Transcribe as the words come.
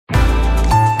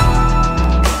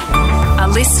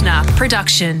listener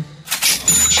production.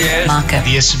 Shares, Market,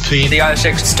 the S&P, the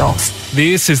ASX, stocks.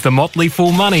 This is the Motley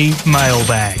Fool Money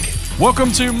Mailbag.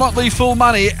 Welcome to Motley Fool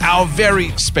Money, our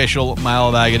very special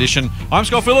mailbag edition. I'm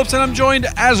Scott Phillips and I'm joined,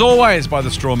 as always, by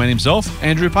the straw man himself,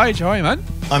 Andrew Page. How are you, mate?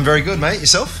 I'm very good, mate.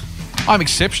 Yourself? I'm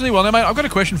exceptionally well. Now, mate, I've got a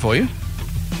question for you.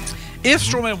 If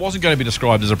Strawman wasn't going to be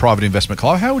described as a private investment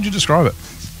club, how would you describe it?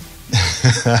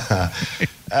 See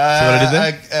what I did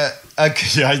there?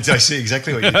 Yeah, I see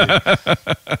exactly what you did.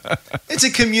 It's a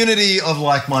community of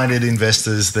like-minded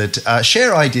investors that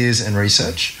share ideas and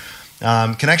research,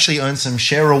 can actually earn some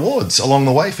share rewards along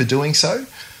the way for doing so,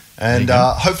 and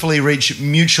hopefully reach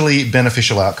mutually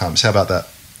beneficial outcomes. How about that?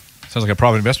 Sounds like a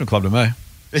private investment club to me.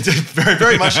 It's very,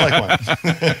 very much like one.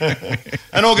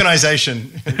 An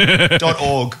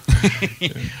organisation.org.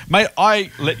 Mate,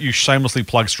 I let you shamelessly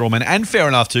plug Strawman, and fair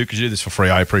enough too, because you do this for free.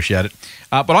 I appreciate it.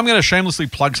 But I'm going to shamelessly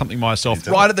plug something myself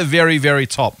right at the very, very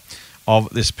top of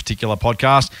this particular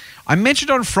podcast. I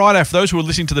mentioned on Friday, for those who are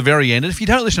listening to the very end, and if you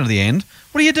don't listen to the end,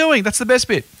 what are you doing? That's the best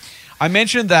bit. I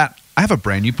mentioned that I have a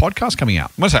brand new podcast coming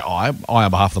out. When I say I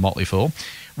on behalf of the Motley Fool,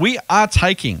 we are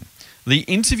taking the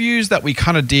interviews that we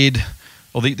kind of did.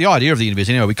 Well, the idea of the interviews,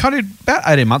 anyway, we kind of, about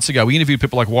 18 months ago, we interviewed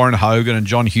people like Warren Hogan and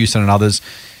John Hewson and others,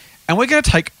 and we're going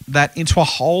to take that into a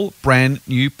whole brand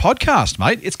new podcast,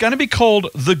 mate. It's going to be called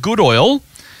The Good Oil,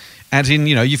 as in,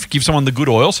 you give someone the good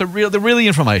oil, so the really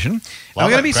information. And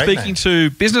we're going to be speaking to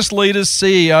business leaders,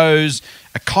 CEOs,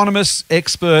 economists,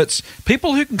 experts,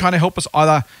 people who can kind of help us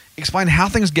either explain how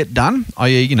things get done,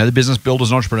 i.e., the business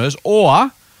builders and entrepreneurs,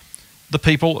 or the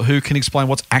people who can explain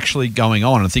what's actually going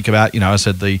on and think about, I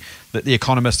said the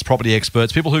economists, property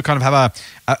experts, people who kind of have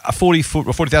a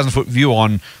 40,000 foot view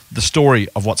on the story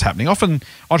of what's happening. Often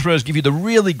entrepreneurs give you the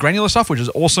really granular stuff, which is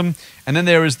awesome, and then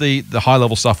there is the high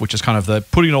level stuff, which is kind of the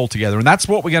putting it all together. And that's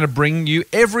what we're going to bring you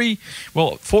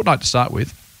fortnight to start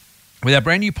with our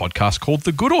brand new podcast called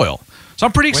The Good Oil. So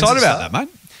I'm pretty excited about that, mate.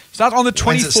 Starts on the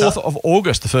 24th of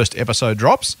August, the first episode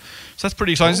drops. So that's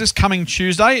pretty exciting. Cool. This is coming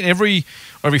Tuesday, and every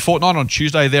fortnight on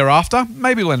Tuesday thereafter.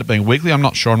 Maybe it'll end up being weekly. I'm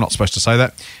not sure. I'm not supposed to say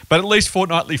that. But at least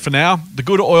fortnightly for now. The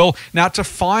Good Oil. Now, to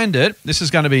find it, this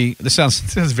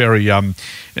sounds very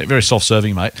very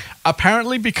self-serving, mate.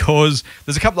 Apparently, because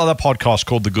there's a couple other podcasts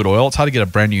called The Good Oil, it's hard to get a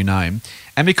brand new name.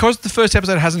 And because the first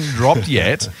episode hasn't dropped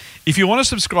yet, if you want to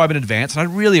subscribe in advance, and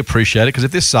I really appreciate it, because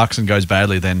if this sucks and goes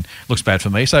badly, then it looks bad for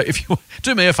me. So if you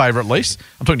do me a favour at least,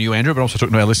 I'm talking to you, Andrew, but I'm also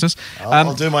talking to our listeners.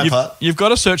 I'll do my part. You've got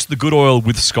to search The Good Oil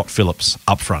with Scott Phillips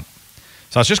up front.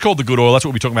 So it's just called The Good Oil. That's what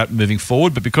we'll be talking about moving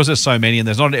forward. But because there's so many and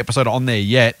there's not an episode on there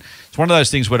yet, it's one of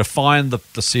those things where to find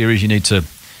the series you need to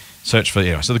search for.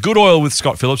 So The Good Oil with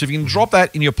Scott Phillips. If you can drop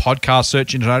that in your podcast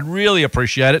search engine, I'd really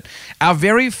appreciate it. Our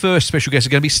very first special guest is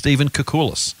going to be Stephen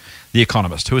Koukoulas, the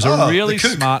economist, who is a really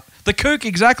smart... The kook,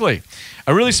 exactly.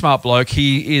 A really smart bloke.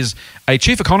 He is a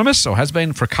chief economist, or has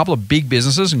been for a couple of big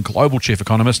businesses, and global chief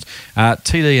economist,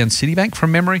 TD and Citibank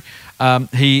from memory.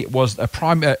 He was a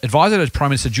prime advisor to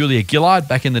Prime Minister Julia Gillard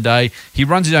back in the day. He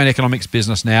runs his own economics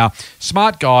business now.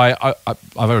 Smart guy.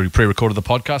 I've already pre-recorded the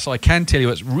podcast, so I can tell you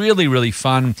it's really, really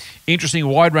fun, interesting,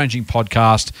 wide-ranging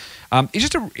podcast. He's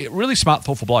just a really smart,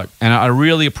 thoughtful bloke, and I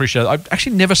really appreciate it. I've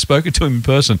actually never spoken to him in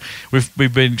person. We've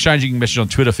been exchanging messages on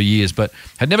Twitter for years, but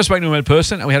had never spoken to him in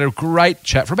person, and we had a great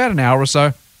chat for about an hour or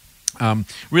so.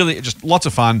 Really, just lots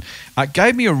of fun.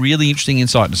 Gave me a really interesting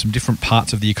insight into some different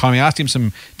parts of the economy. I asked him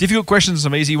some difficult questions,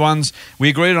 some easy ones. We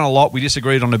agreed on a lot. We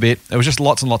disagreed on a bit. It was just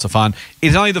lots and lots of fun.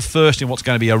 It's only the first in what's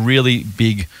going to be a really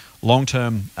big,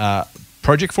 long-term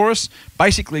project for us.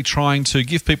 Basically trying to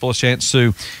give people a chance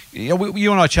to...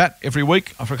 you and I chat every week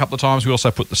for a couple of times. We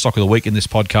also put the Stock of the Week in this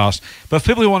podcast. But for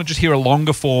people who want to just hear a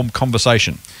longer-form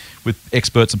conversation with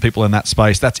experts and people in that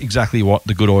space, that's exactly what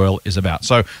The Good Oil is about.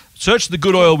 So search The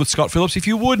Good Oil with Scott Phillips. If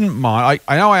you wouldn't mind,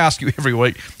 I know I ask you every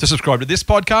week to subscribe to this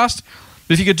podcast,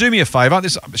 but if you could do me a favour,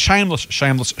 this is a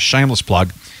shameless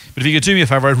plug, but if you could do me a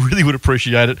favour, I really would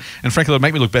appreciate it. And frankly, it would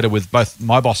make me look better with both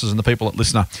my bosses and the people at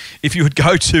Listener. If you would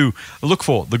go to look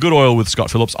for The Good Oil with Scott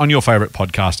Phillips on your favourite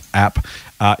podcast app.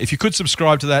 If you could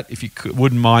subscribe to that, if you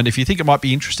wouldn't mind, if you think it might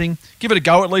be interesting, give it a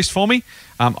go at least for me.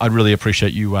 I'd really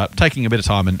appreciate you taking a bit of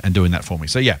time and doing that for me.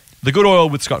 So yeah, The Good Oil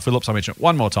with Scott Phillips. I mention it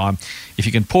one more time. If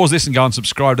you can pause this and go and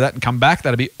subscribe to that and come back,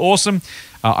 that'd be awesome.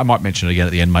 I might mention it again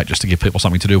at the end, mate, just to give people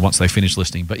something to do once they finish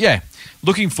listening. But yeah,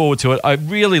 looking forward to it. I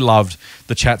really loved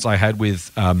the chats I had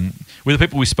with the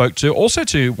people we spoke to. Also,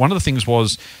 too, one of the things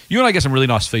was you and I get some really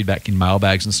nice feedback in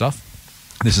mailbags and stuff.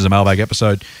 This is a mailbag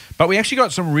episode. But we actually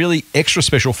got some really extra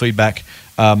special feedback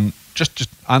just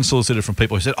unsolicited from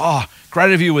people who said, "Oh, great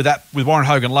interview with Warren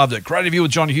Hogan, loved it. Great interview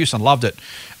with Johnny Houston, loved it."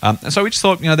 And so we just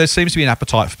thought, there seems to be an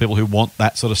appetite for people who want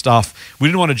that sort of stuff. We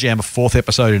didn't want to jam a fourth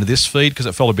episode into this feed because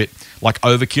it felt a bit like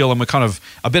overkill, and we're kind of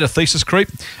a bit of thesis creep.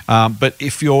 But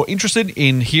if you're interested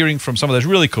in hearing from some of those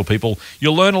really cool people,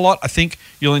 you'll learn a lot. I think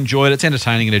you'll enjoy it. It's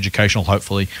entertaining and educational,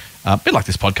 hopefully. A bit like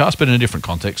this podcast, but in a different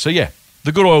context. So yeah,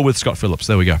 The Good Oil with Scott Phillips.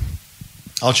 There we go.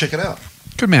 I'll check it out.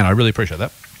 Good man. I really appreciate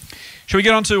that. Should we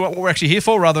get on to what we're actually here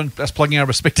for rather than us plugging our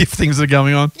respective things that are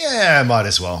going on? Yeah, might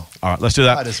as well. All right, let's do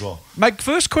that. Might as well. Mate,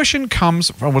 first question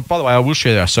comes from, by the way, I will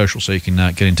share our social so you can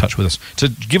get in touch with us. To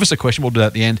give us a question, we'll do that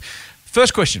at the end.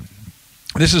 First question.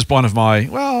 This is one of my,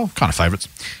 kind of favourites.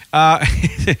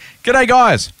 G'day,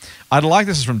 guys.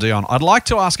 This is from Dion. I'd like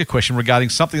to ask a question regarding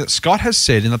something that Scott has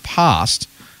said in the past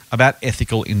about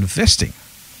ethical investing.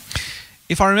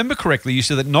 If I remember correctly, you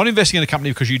said that not investing in a company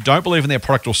because you don't believe in their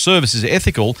product or service is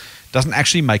ethical doesn't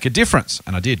actually make a difference.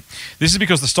 And I did. This is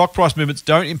because the stock price movements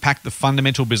don't impact the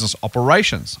fundamental business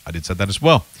operations. I did say that as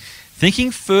well.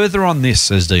 Thinking further on this,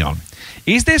 says Dion,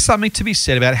 is there something to be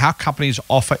said about how companies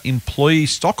offer employee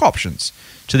stock options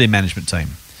to their management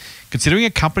team? Considering a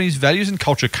company's values and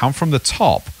culture come from the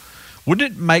top,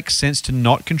 wouldn't it make sense to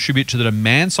not contribute to the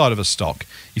demand side of a stock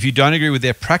if you don't agree with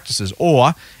their practices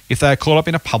or if they are caught up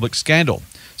in a public scandal,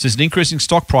 since an increasing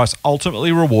stock price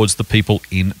ultimately rewards the people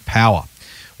in power?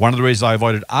 One of the reasons I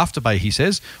avoided Afterpay, he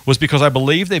says, was because I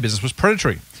believed their business was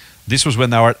predatory. This was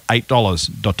when they were at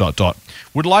 $8. ...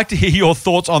 Would like to hear your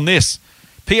thoughts on this.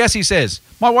 P.S. he says,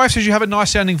 my wife says you have a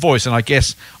nice sounding voice, and I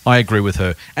guess I agree with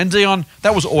her. And Dion,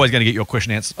 that was always going to get your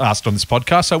question asked on this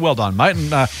podcast, so well done, mate.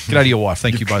 And g'day to your wife.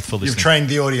 Thank you both for listening. You've trained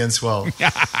the audience well.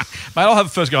 Mate, I'll have a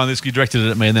first go on this. You directed it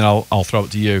at me, and then I'll throw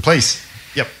it to you. Please.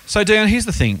 Yep. So, Dion, here's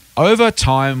the thing. Over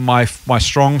time, my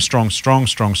strong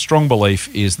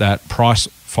belief is that price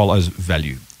follows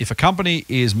value. If a company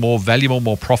is more valuable,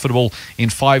 more profitable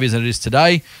in 5 years than it is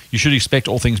today, you should expect,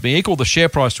 all things being equal, the share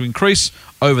price to increase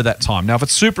over that time. Now, if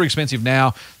it's super expensive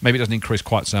now, maybe it doesn't increase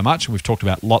quite so much. And we've talked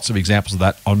about lots of examples of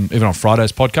that even on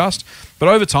Friday's podcast. But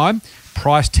over time,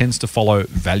 price tends to follow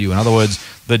value. In other words,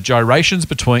 the gyrations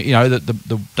between,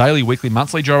 the daily, weekly,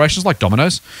 monthly gyrations like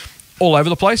Domino's, all over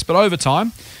the place. But over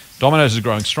time, Domino's is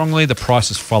growing strongly. The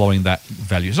price is following that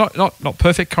value. It's not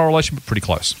perfect correlation, but pretty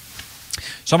close.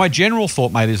 So my general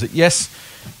thought, mate, is that yes,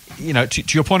 to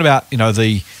your point about you're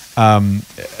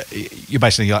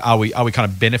basically like, are we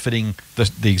kind of benefiting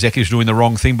the executives doing the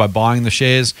wrong thing by buying the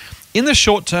shares? In the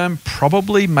short term,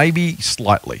 probably, maybe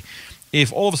slightly.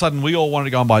 If all of a sudden we all wanted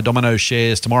to go and buy Domino's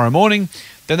shares tomorrow morning,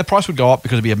 then the price would go up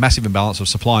because there'd be a massive imbalance of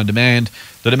supply and demand.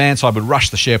 The demand side would rush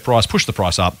the share price, push the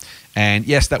price up, and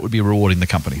yes, that would be rewarding the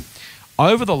company.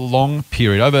 Over the long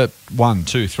period, over 1,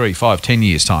 2, 3, 5, 10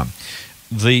 years' time,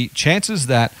 the chances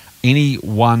that any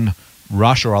one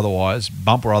rush or otherwise,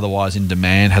 bump or otherwise in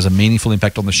demand has a meaningful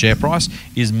impact on the share price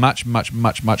is much, much,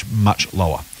 much, much, much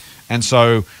lower. And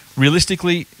so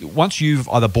realistically, once you've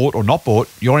either bought or not bought,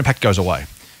 your impact goes away.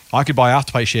 I could buy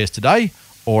Afterpay shares today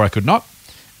or I could not,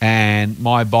 and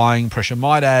my buying pressure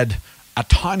might add a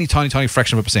tiny, tiny, tiny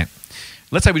fraction of a percent.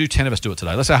 Let's say we do 10 of us do it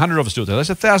today. Let's say 100 of us do it today. Let's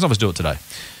say 1,000 of us do it today.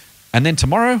 And then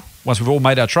tomorrow, once we've all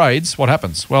made our trades, what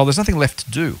happens? Well, there's nothing left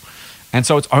to do. And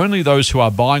so it's only those who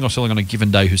are buying or selling on a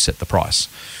given day who set the price.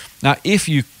 Now, if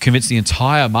you convince the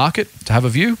entire market to have a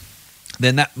view,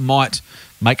 then that might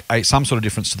make some sort of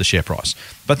difference to the share price.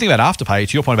 But think about Afterpay,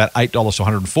 to your point about $8 to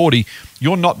 $140,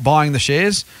 you're not buying the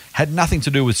shares, had nothing to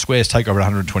do with Square's takeover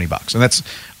at $120. And that's,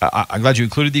 I'm glad you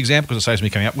included the example because it saves me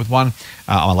coming up with one.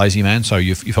 I'm a lazy man, so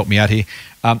you've helped me out here.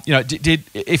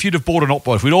 If you'd have bought or not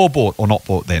bought, if we'd all bought or not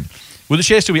bought then, would the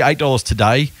shares still be $8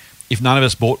 today if none of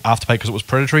us bought Afterpay because it was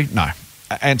predatory? No.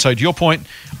 And so to your point,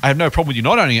 I have no problem with you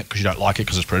not owning it because you don't like it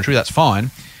because it's predatory. That's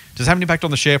fine. Does it have an impact on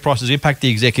the share price? Does it impact the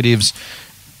executives?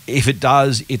 If it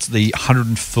does, it's the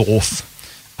 104th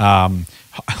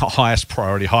highest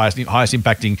priority, highest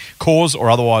impacting cause or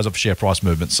otherwise of share price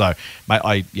movement. So, mate,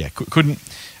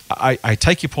 I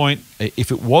take your point.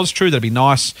 If it was true, that'd be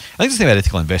nice. I think the thing about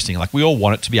ethical investing, like we all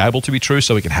want it to be able to be true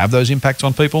so we can have those impacts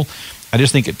on people. I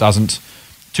just think it doesn't.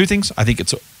 Two things. I think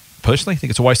it's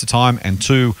a waste of time. And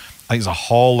two, I think there's a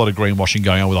whole lot of greenwashing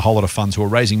going on with a whole lot of funds who are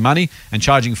raising money and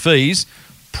charging fees,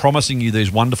 promising you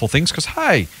these wonderful things. Because,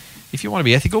 hey, if you want to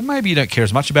be ethical, maybe you don't care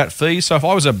as much about fees. So if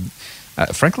I was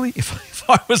if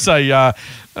I was a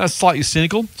slightly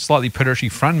cynical, slightly predatory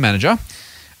fund manager,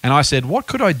 and I said, what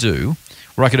could I do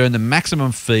where I could earn the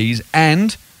maximum fees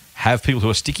and have people who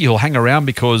are sticky, who'll hang around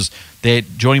because they're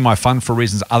joining my fund for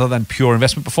reasons other than pure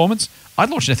investment performance, I'd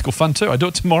launch an ethical fund too. I'd do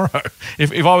it tomorrow.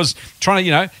 If I was trying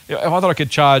to, if I thought I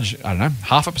could charge,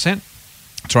 0.5%,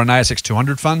 to run an ASX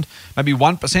 200 fund, maybe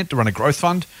 1% to run a growth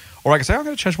fund, or I can say I'm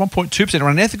going to charge 1.2% to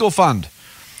run an ethical fund.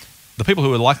 The people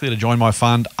who are likely to join my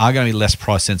fund are going to be less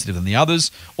price sensitive than the others,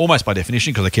 almost by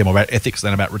definition, because they care more about ethics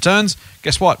than about returns.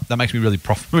 Guess what? That makes me really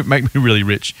make me really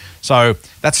rich. So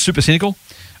that's super cynical,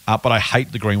 but I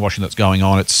hate the greenwashing that's going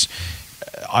on.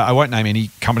 I won't name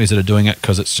any companies that are doing it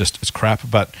because it's crap.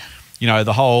 But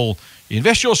the whole you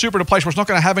invest your super in a place where it's not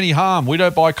going to have any harm. We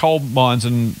don't buy coal mines,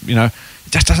 and it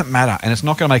just doesn't matter, and it's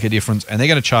not going to make a difference. And they're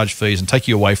going to charge fees and take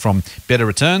you away from better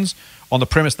returns on the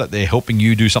premise that they're helping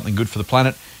you do something good for the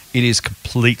planet. It is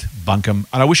complete bunkum,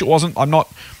 and I wish it wasn't. I'm not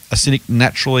a cynic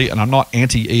naturally, and I'm not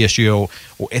anti-ESG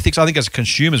or ethics. I think as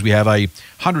consumers we have a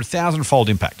 100,000-fold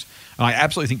impact, and I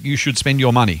absolutely think you should spend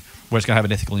your money where it's going to have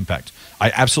an ethical impact.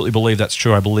 I absolutely believe that's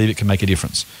true. I believe it can make a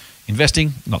difference.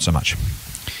 Investing, not so much.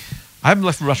 I haven't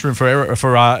left much room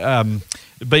for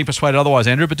being persuaded otherwise,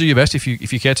 Andrew, but do your best if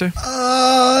you care to.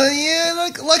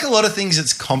 Like a lot of things,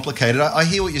 it's complicated. I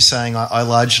hear what you're saying. I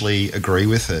largely agree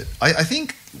with it. I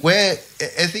think where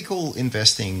ethical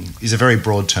investing is a very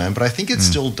broad term, but I think it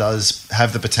still does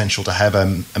have the potential to have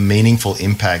a meaningful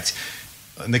impact.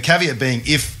 And the caveat being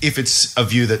if it's a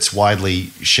view that's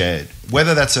widely shared,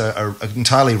 whether that's an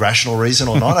entirely rational reason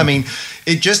or not. I mean,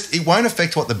 it won't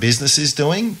affect what the business is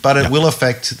doing, but it will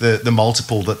affect the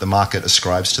multiple that the market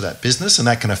ascribes to that business, and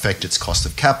that can affect its cost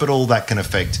of capital. That can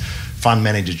affect fund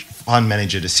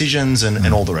manager decisions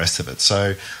and all the rest of it.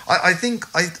 So I think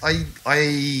I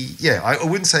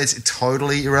wouldn't say it's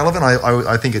totally irrelevant.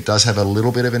 I think it does have a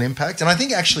little bit of an impact, and I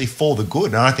think actually for the good.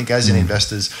 And I think as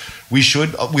investors, we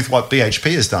should, with what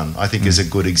BHP has done, I think is a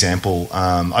good example.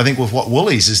 I think with what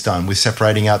Woolies has done with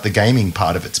separating out the gaming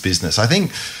part of its business, I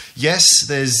think yes,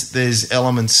 there's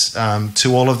elements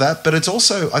to all of that, but it's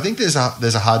also, I think there's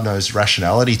a hard-nosed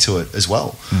rationality to it as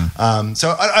well.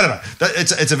 So I don't know.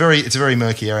 It's a very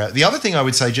murky area. The other thing I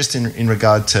would say, just in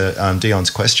regard to Dion's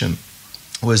question,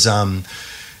 was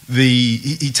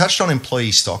he touched on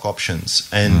employee stock options,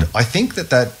 and I think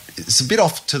that it's a bit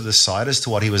off to the side as to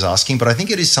what he was asking, but I think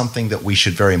it is something that we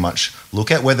should very much look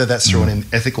at, whether that's through an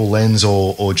ethical lens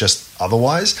or just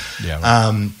otherwise. Yeah,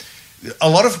 right.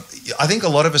 I think a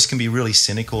lot of us can be really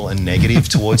cynical and negative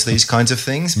towards these kinds of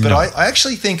things, but I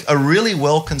actually think a really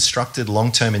well-constructed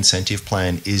long-term incentive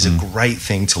plan is a great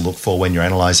thing to look for when you're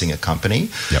analysing a company.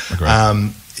 Yep, agreed.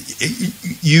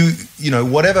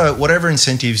 Whatever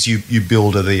incentives you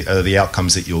build are the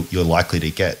outcomes that you're likely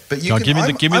to get. But give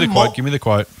me the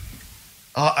quote.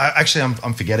 Actually,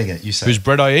 I'm forgetting it. You say whose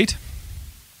bread I eat.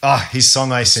 His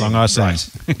song I sing.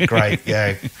 Right. Great.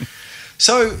 Yeah.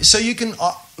 So you can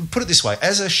put it this way: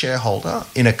 as a shareholder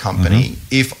in a company,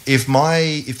 if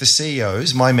the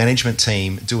CEOs, my management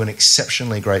team, do an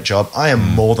exceptionally great job, I am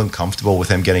more than comfortable with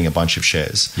them getting a bunch of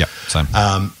shares. Yep, same.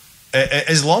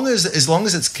 As long as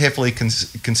it's carefully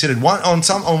considered.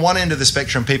 On one end of the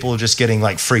spectrum, people are just getting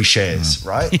like free shares,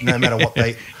 right? No matter what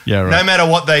they, no matter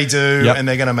what they do, and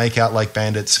they're going to make out like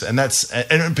bandits. And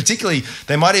particularly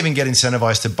they might even get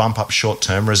incentivized to bump up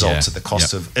short-term results at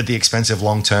the expense of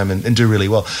long-term and do really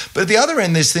well. But at the other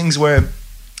end, there's things where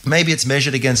maybe it's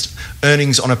measured against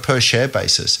earnings on a per share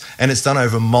basis, and it's done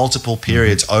over multiple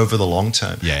periods over the long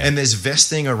term. And there's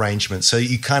vesting arrangements, so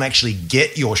you can't actually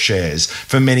get your shares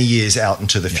for many years out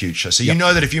into the future. So you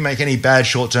know that if you make any bad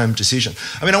short-term decision,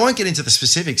 I mean, I won't get into the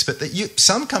specifics, but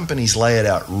some companies lay it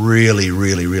out really,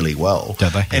 really, really well.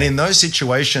 Don't they? And in those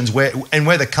situations where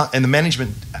the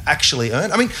management actually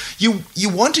earn, I mean, you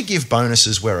want to give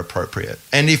bonuses where appropriate.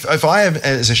 And if I am,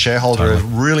 as a shareholder,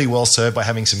 really well served by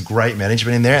having some great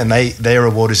management in there, and their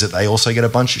reward is that they also get a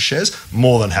bunch of shares,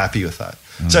 more than happy with that.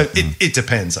 So it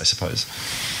depends, I suppose.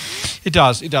 It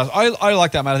does. I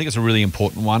like that, mate. I think it's a really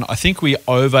important one. I think we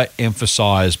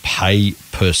overemphasize pay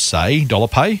per se, dollar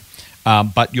pay.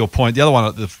 But your point, the other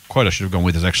one, the quote I should have gone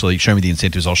with is actually, show me the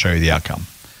incentives, I'll show you the outcome.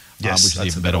 Yes, which is the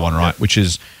even better one, right? Which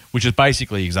is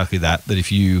basically exactly that if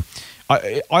you...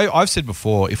 I've said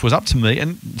before, if it was up to me,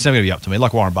 and it's never going to be up to me,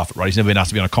 like Warren Buffett, right? He's never been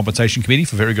asked to be on a compensation committee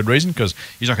for very good reason, because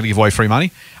he's not going to give away free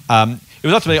money. If it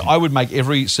was up to me, I would make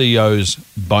every CEO's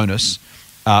bonus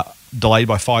delayed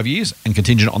by 5 years and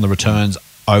contingent on the returns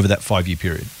over that 5-year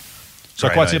period. So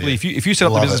quite simply, if you set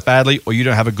up the business badly or you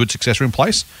don't have a good successor in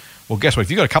place, well, guess what? If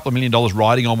you've got a couple of $1 million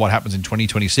riding on what happens in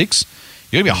 2026,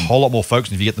 you're going to be a whole lot more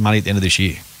focused if you get the money at the end of this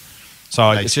year. So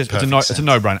it's a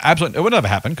no-brainer. Absolutely, it would never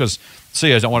happen because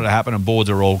CEOs don't want it to happen, and boards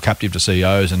are all captive to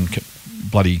CEOs and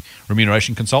bloody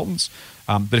remuneration consultants.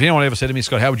 But if anyone ever said to me,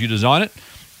 Scott, how would you design it?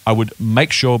 I would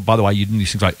make sure, by the way, you do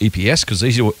these things like EPS, because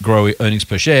it's easy to grow earnings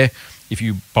per share. if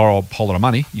you borrow a whole lot of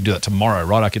money, you do that tomorrow,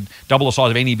 right? I could double the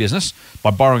size of any business by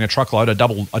borrowing a truckload. I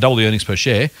double the earnings per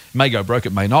share. It may go broke,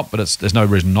 it may not, but there's no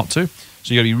reason not to.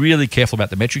 So you got to be really careful about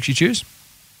the metrics you choose,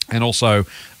 and also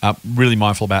really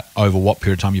mindful about over what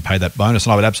period of time you pay that bonus.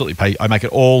 And I would absolutely I make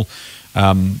it all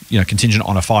contingent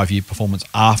on a 5-year performance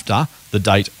after the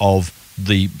date of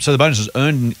so the bonus is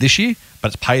earned this year, but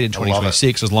it's paid in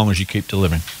 2026 as long as you keep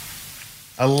delivering.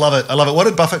 I love it. What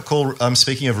did Buffett call,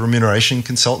 speaking of remuneration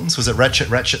consultants, was it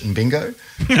Ratchet and Bingo?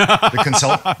 The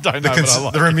consult, I don't know,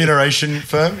 the remuneration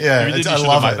firm? Yeah, I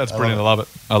love it. That's brilliant.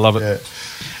 I love it.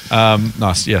 Yeah.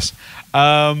 Nice, yes.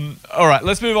 All right,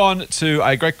 let's move on to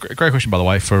a great question, by the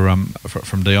way, from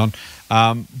Dion.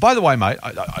 By the way, mate,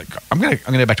 I'm going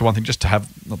to go back to one thing just to have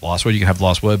not the last word. You can have the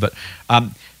last word, but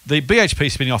the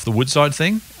BHP spinning off the Woodside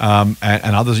thing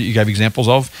and others that you gave examples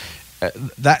of.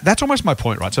 That's almost my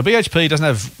point, right? So BHP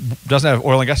doesn't have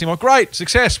oil and gas anymore. Great,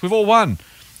 success, we've all won.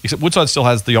 Except Woodside still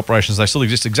has the operations; they still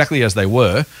exist exactly as they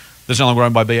were. They're no longer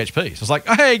owned by BHP. So it's like,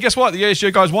 hey, guess what? The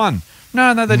ESG guys won.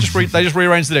 No, they just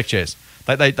rearranged the deck chairs.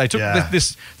 They took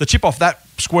the chip off that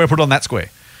square, put it on that square.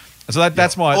 So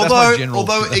that's my general.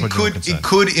 Although it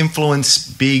could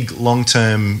influence big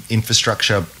long-term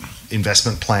infrastructure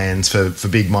investment plans for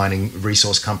big mining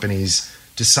resource companies.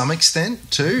 To some extent,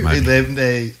 too, I don't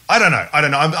know.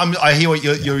 I hear what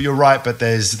you're right, but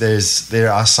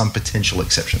there are some potential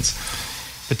exceptions.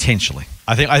 Potentially,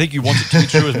 I think you want it to be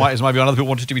true as maybe other people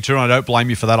want it to be true, and I don't blame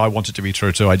you for that. I want it to be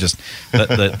true too. I just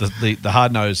the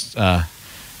hard nosed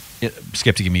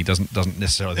skeptic in me doesn't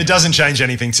necessarily. It doesn't change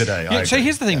anything today. Yeah, so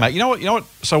here's the thing, mate. You know what?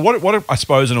 So what I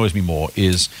suppose annoys me more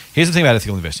is here's the thing about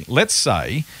ethical investing. Let's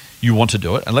say you want to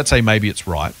do it, and let's say maybe it's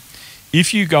right.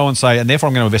 If you go and say, and therefore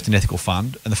I'm going to invest in an ethical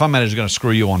fund, and the fund manager is going to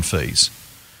screw you on fees,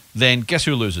 then guess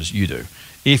who loses? You do.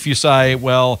 If you say,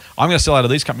 well, I'm going to sell out of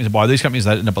these companies and buy these companies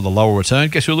that end up with a lower return,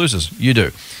 guess who loses? You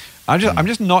do. If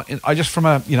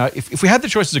we had the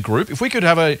choice as a group, if we could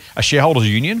have a shareholders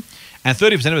union and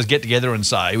 30% of us get together and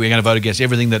say we're going to vote against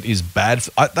everything that is bad,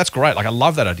 that's great. Like, I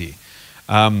love that idea.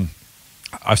 I've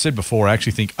said before, I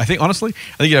think honestly,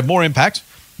 you'd have more impact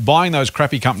buying those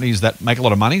crappy companies that make a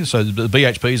lot of money, so the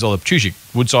BHPs or the choose your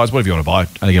Woodsides, whatever you want to buy.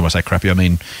 And again, when I say crappy, I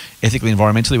mean ethically,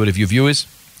 environmentally, whatever your view is.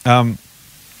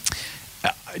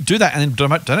 Do that and then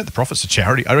donate the profits to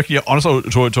charity. I reckon, honestly,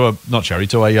 to a not charity,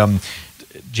 to a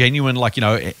genuine,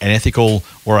 an ethical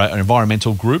or an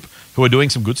environmental group who are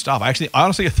doing some good stuff. I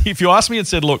honestly, if you asked me and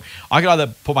said, look, I could either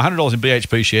put my $100 in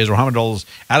BHP shares or $100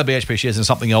 out of BHP shares in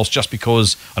something else just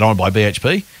because I don't want to buy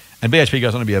BHP, and BHP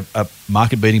goes on to be a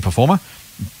market-beating performer,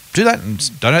 do that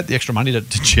and donate the extra money to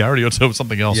charity or to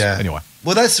something else. Yeah. Anyway.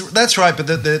 Well, that's right. But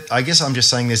I guess I'm just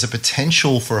saying there's a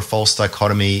potential for a false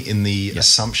dichotomy in the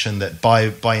assumption that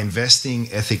by investing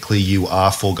ethically, you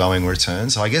are foregoing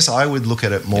returns. So I guess I would look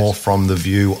at it more from the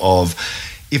view of,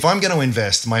 if I'm going to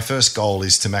invest, my first goal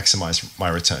is to maximize my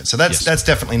return. So that's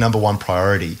definitely number one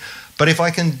priority. But if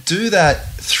I can do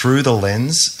that through the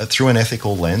lens, through an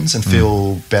ethical lens, and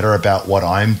feel better about what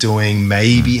I'm doing,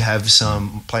 maybe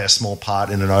play a small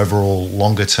part in an overall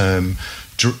longer term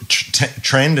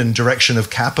trend and direction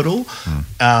of capital,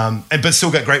 but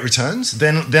still get great returns,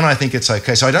 then I think it's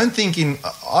okay. So I don't think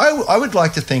I would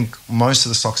like to think most of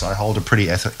the stocks I hold are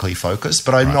pretty ethically focused,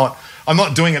 but I'm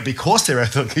not doing it because they're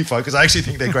ethically focused. I actually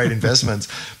think they're great investments,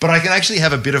 but I can actually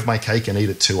have a bit of my cake and eat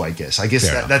it too, I guess.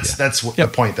 That's the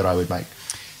point that I would make.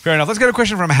 Fair enough. Let's get a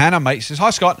question from Hannah, mate. She says,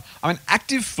 hi, Scott. I'm an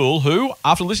active fool who,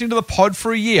 after listening to the pod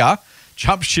for a year,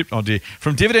 jumped ship,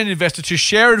 from dividend investor to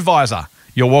share advisor.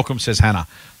 You're welcome, says Hannah.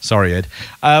 Sorry, Ed.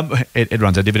 Ed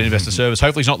runs our dividend investor service.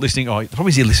 Hopefully he's not listening. Oh,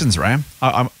 probably he listens, Ram.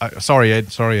 Sorry,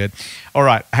 Ed. All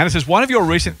right. Hannah says, one of your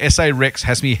recent essay recs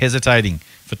has me hesitating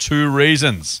for 2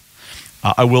 reasons.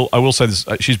 I will say this.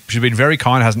 She's been very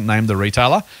kind, hasn't named the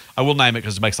retailer. I will name it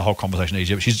because it makes the whole conversation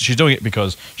easier. But she's doing it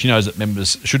because she knows that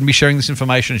members shouldn't be sharing this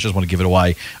information. She doesn't want to give it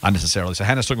away unnecessarily. So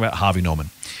Hannah's talking about Harvey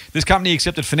Norman. This company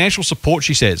accepted financial support,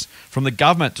 she says, from the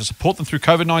government to support them through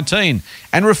COVID-19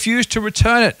 and refused to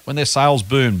return it when their sales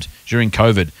boomed during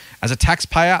COVID. As a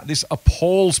taxpayer, this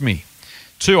appalls me.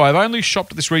 2, I've only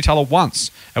shopped at this retailer once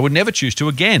and would never choose to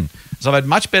again, as I've had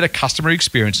much better customer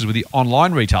experiences with the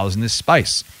online retailers in this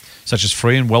space, such as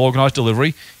free and well-organised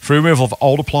delivery, free removal of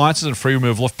old appliances and free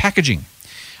removal of packaging.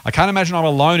 I can't imagine I'm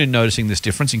alone in noticing this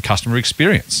difference in customer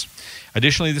experience.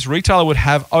 Additionally, this retailer would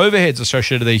have overheads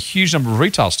associated with a huge number of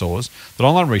retail stores that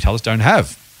online retailers don't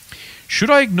have. Should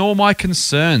I ignore my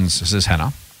concerns, says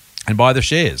Hannah, and buy the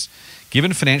shares,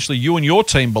 given financially you and your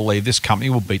team believe this company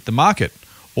will beat the market?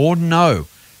 Or no,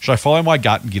 should I follow my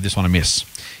gut and give this one a miss?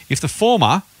 If the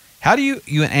former, how do you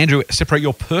and Andrew separate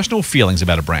your personal feelings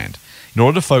about a brand? in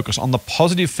order to focus on the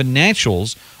positive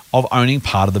financials of owning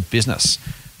part of the business?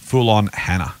 Full on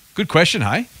Hannah. Good question,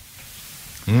 hey?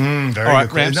 Very All right,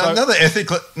 good. Ram, so-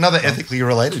 Another ethically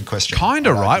related question. Kind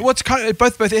of, right? Well, it's kind of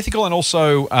both ethical and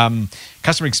also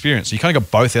customer experience. So you kind of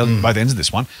got both ends of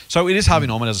this one. So it is Harvey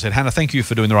Norman, as I said. Hannah, thank you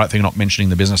for doing the right thing and not mentioning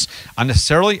the business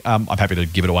unnecessarily. I'm happy to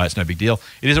give it away. It's no big deal.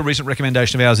 It is a recent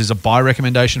recommendation of ours. Is a buy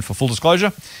recommendation for full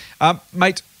disclosure.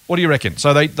 Mate, what do you reckon?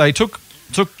 So they took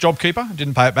JobKeeper,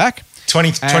 didn't pay it back.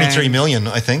 23 million,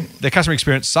 I think. Their customer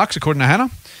experience sucks, according to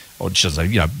Hannah. Or just,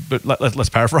 but let's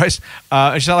paraphrase.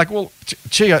 And she's like, well,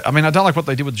 gee, I mean, I don't like what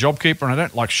they did with JobKeeper, and I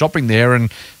don't like shopping there.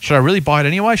 And should I really buy it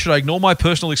anyway? Should I ignore my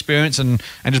personal experience and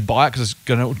just buy it because it's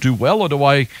going to do well, or do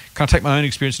I kind of take my own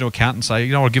experience into account and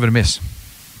say, I'll give it a miss?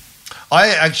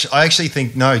 I actually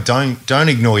think no. Don't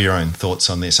ignore your own thoughts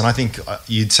on this. And I think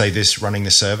you'd say this running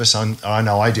the service. I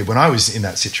know I did when I was in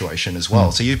that situation as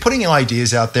well. So you're putting your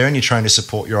ideas out there and you're trying to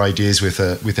support your ideas with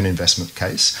an investment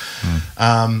case.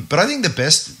 But I think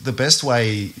the best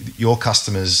way your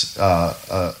customers are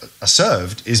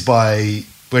served is by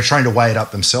we're trying to weigh it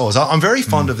up themselves. I'm very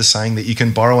fond of the saying that you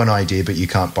can borrow an idea, but you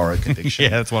can't borrow conviction. Yeah,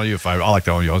 that's one of your favorite. I like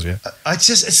that one of yours. Yeah,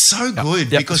 it's so good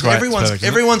because great.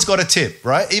 everyone's got a tip,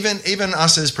 right? Even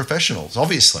us as professionals,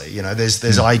 obviously,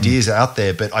 there's ideas out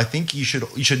there, but I think you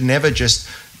should never just.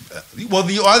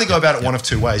 Well, you either go about it one of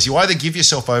two ways. You either give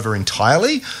yourself over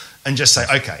entirely and just say,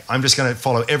 okay, I'm just going to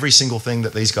follow every single thing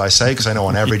that these guys say because I know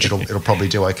on average it'll probably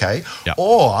do okay. Yeah.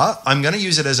 Or I'm going to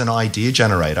use it as an idea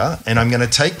generator and I'm going to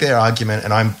take their argument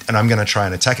and I'm going to try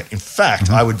and attack it. In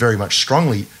fact, I would very much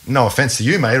strongly, no offense to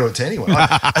you, mate, or to anyone,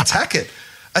 attack it.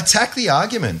 Attack the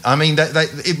argument. I mean,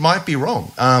 it might be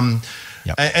wrong.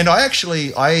 Yep. And I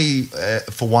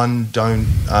for one, don't.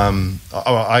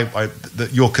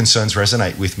 Your concerns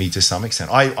resonate with me to some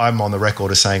extent. I'm on the record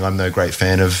as saying I'm no great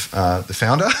fan of the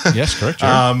founder. Yes, correct.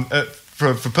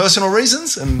 For personal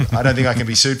reasons, and I don't think I can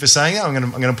be sued for saying that.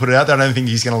 I'm going to put it out there. I don't think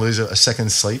he's going to lose a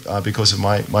second's sleep because of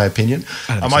my opinion.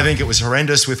 I think it was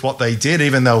horrendous with what they did,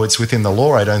 even though it's within the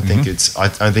law. I don't think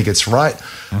it's right.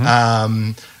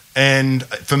 And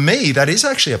for me, that is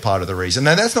actually a part of the reason.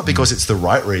 Now, that's not because it's the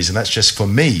right reason. That's just for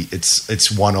me.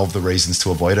 It's one of the reasons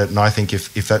to avoid it. And I think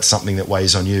if that's something that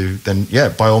weighs on you, then yeah,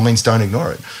 by all means, don't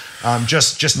ignore it.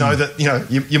 Just know that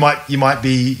you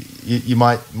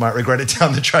might regret it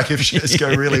down the track if shares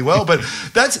go really well. But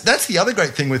that's the other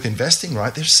great thing with investing,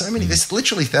 right? There's so many. There's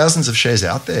literally thousands of shares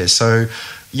out there. So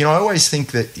I always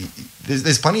think that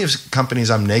there's plenty of companies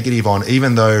I'm negative on,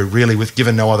 even though really,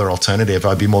 given no other alternative,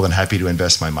 I'd be more than happy to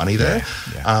invest my money there.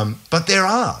 Yeah. But there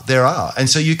are, and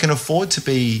so you can afford to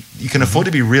be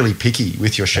really picky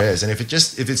with your shares. And if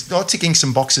it's not ticking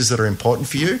some boxes that are important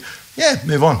for you,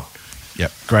 move on. Yeah,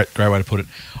 great way to put it.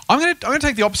 I'm going to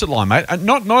take the opposite line, mate.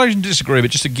 Not even to disagree,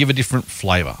 but just to give a different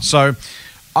flavour. So,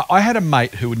 I had a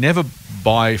mate who would never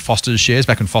buy Foster's shares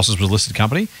back when Foster's was a listed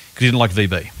company because he didn't like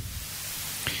VB.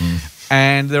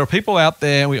 And there are people out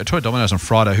there. We tried Domino's on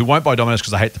Friday who won't buy Domino's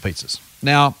because they hate the pizzas.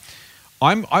 Now,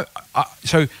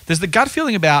 so there's the gut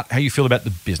feeling about how you feel about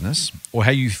the business or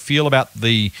how you feel about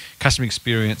the customer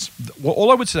experience. Well,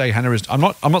 all I would say, Hannah, is I'm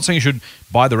not saying you should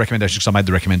buy the recommendation because I made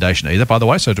the recommendation either, by the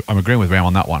way. So I'm agreeing with Ram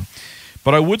on that one.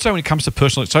 But I would say when it comes to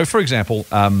personal, so for example,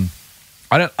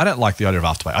 I don't like the idea of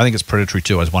Afterpay. I think it's predatory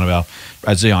too, as one of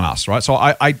our Z on us, right? So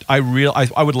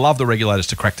I would love the regulators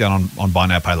to crack down on buy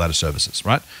now pay later services,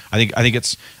 right? I think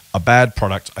it's a bad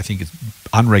product. I think it's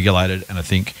unregulated, and I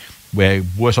think we're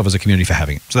worse off as a community for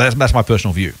having it. So that's my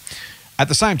personal view. At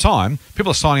the same time,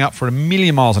 people are signing up for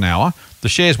 1,000,000 miles an hour. The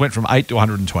shares went from 8 to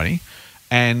 120,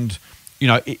 and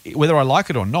whether I like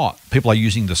it or not, people are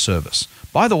using the service.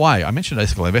 By the way, I mentioned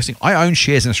ethical investing. I own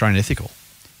shares in Australian Ethical,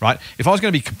 right? If I was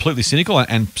going to be completely cynical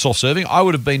and self-serving, I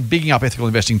would have been bigging up ethical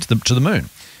investing to the moon.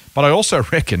 But I also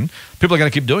reckon people are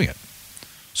going to keep doing it.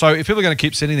 So if people are going to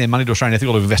keep sending their money to Australian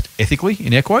Ethical to invest ethically,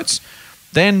 in air quotes,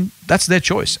 then that's their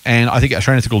choice. And I think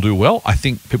Australian Ethical will do well. I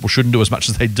think people shouldn't do as much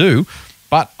as they do,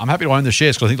 but I'm happy to own the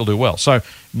shares because I think they'll do well. So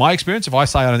my experience, if I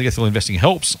say I don't think ethical investing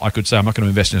helps, I could say I'm not going to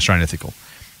invest in Australian Ethical.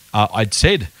 I'd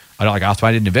said I don't like Afterpay,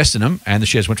 I didn't invest in them, and the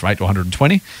shares went from 8 to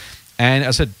 120. And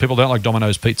as I said, people don't like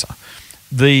Domino's pizza.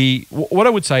 What I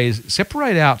would say is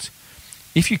separate out,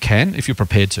 if you can, if you're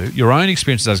prepared to, your own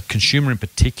experiences as a consumer in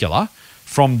particular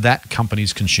from that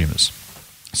company's consumers.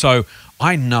 So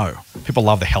I know people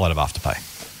love the hell out of Afterpay.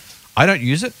 I don't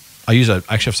use it. Actually,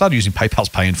 I've started using PayPal's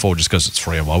Pay in 4 just because it's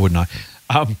free, and why wouldn't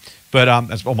I? But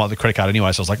that's on the credit card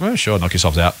anyway, so I was like, well, sure, knock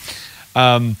yourselves out.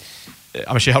 I'm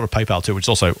a shareholder of PayPal too, which is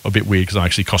also a bit weird because I'm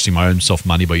actually costing my own self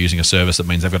money by using a service that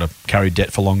means I've got to carry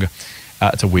debt for longer.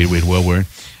 It's a weird world we're in.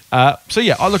 So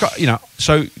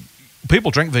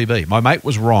people drink VB. My mate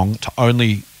was wrong to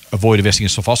only avoid investing in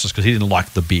Sir Foster's because he didn't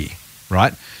like the beer,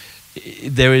 right?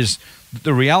 There is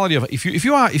the reality of if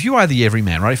you are the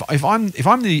everyman, right? If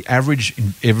I'm the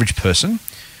average person,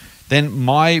 then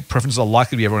my preferences are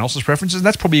likely to be everyone else's preferences, and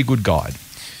that's probably a good guide.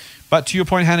 But to your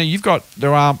point, Hannah,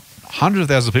 there are hundreds of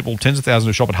thousands of people, tens of thousands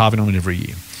who shop at Harvey Norman every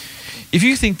year. If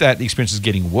you think that the experience is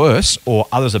getting worse or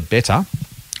others are better,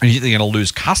 and you think they're going to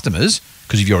lose customers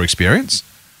because of your experience,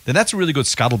 then that's a really good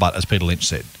scuttlebutt, as Peter Lynch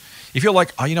said. If you're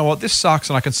like, oh, you know what, this sucks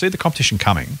and I can see the competition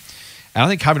coming, and I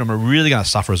think Harvey Norman are really going to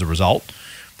suffer as a result,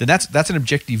 then that's an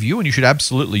objective view, and you should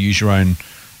absolutely use your own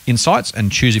insights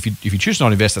and choose. If you choose not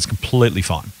to invest, that's completely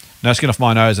fine. No skin off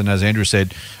my nose, and as Andrew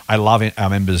said, I love our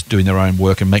members doing their own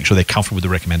work and make sure they're comfortable with the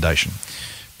recommendation.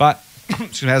 But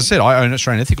as I said, I own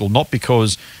Australian Ethical not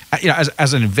because,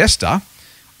 as an investor,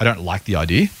 I don't like the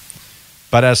idea,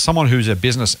 but as someone who's a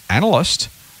business analyst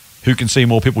who can see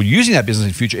more people using that business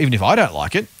in the future, even if I don't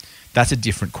like it, that's a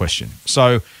different question.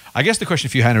 So I guess the question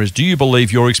for you, Hannah, is do you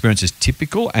believe your experience is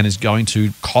typical and is going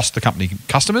to cost the company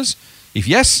customers? If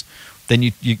yes,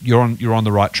 then you're on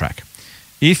the right track.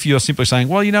 If you're simply saying,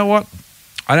 well, you know what,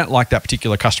 I don't like that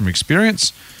particular customer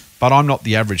experience, but I'm not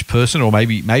the average person, or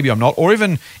maybe I'm not, or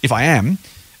even if I am,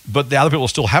 but the other people are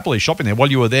still happily shopping there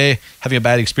while you were there having a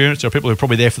bad experience, there are people who are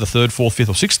probably there for the third, fourth, fifth,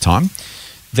 or sixth time,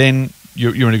 then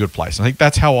you're in a good place. I think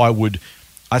that's how I would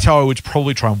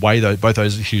probably try and weigh both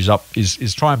those issues up,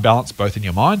 is try and balance both in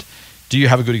your mind. Do you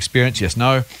have a good experience? Yes,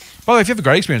 no. By the way, if you have a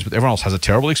great experience, but everyone else has a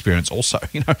terrible experience also,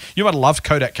 you might have loved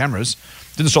Kodak cameras,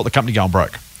 didn't stop the company going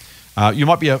broke. You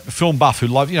might be a film buff who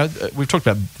loved, we've talked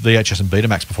about VHS and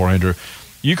Betamax before, Andrew.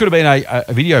 You could have been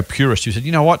a video purist who said,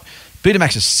 you know what,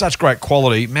 Betamax is such great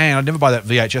quality. Man, I'd never buy that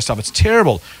VHS stuff. It's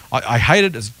terrible. I hate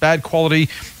it. It's bad quality.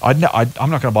 I'm not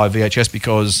going to buy VHS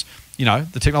because,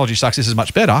 the technology sucks. This is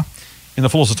much better. In the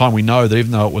fullness of time, we know that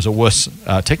even though it was a worse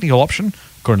technical option,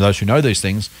 according to those who know these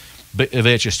things,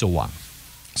 VHS still won.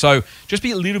 So just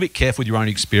be a little bit careful with your own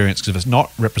experience, because if it's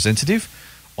not representative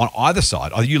on either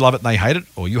side, either you love it and they hate it,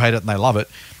 or you hate it and they love it,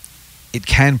 it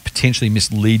can potentially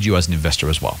mislead you as an investor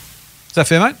as well. Is that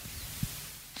fair, mate?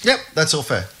 Yep, that's all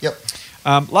fair. Yep.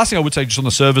 Last thing I would say just on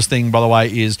the service thing, by the way,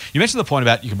 is you mentioned the point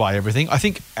about you can buy everything. I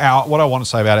think what I want to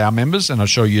say about our members, and I'm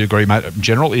sure you'd agree, mate, in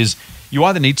general, is you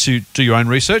either need to do your own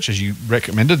research, as you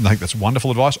recommended, and I think that's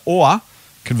wonderful advice, or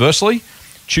conversely,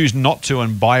 choose not to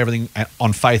and buy everything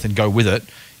on faith and go with it.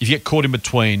 If you get caught in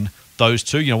between those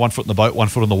two, 1 foot in the boat, 1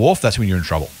 foot on the wharf, that's when you're in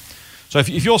trouble. So if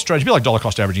your strategy, be like dollar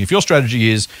cost averaging, if your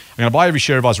strategy is I'm going to buy every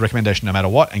share advisor recommendation no matter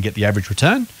what and get the average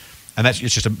return, and it's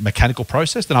just a mechanical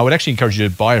process, then I would actually encourage you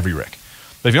to buy every rec.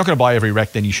 But if you're not going to buy every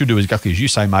rec, then you should do exactly as you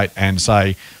say, mate, and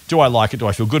say, do I like it? Do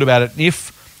I feel good about it? And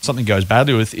if something goes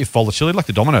badly if volatility, like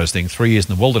the dominoes thing, 3 years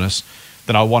in the wilderness,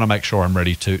 then I want to make sure I'm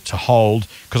ready to hold,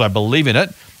 because I believe in it,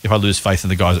 if I lose faith in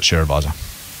the guys at Share Advisor.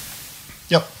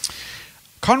 Yep.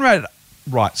 Conrad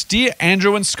writes, Dear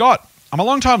Andrew and Scott, I'm a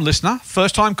long-time listener,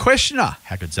 first-time questioner.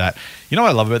 How good's that? You know what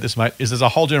I love about this, mate, is there's a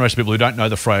whole generation of people who don't know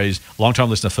the phrase long-time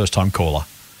listener, first-time caller.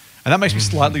 And that makes me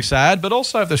slightly sad, but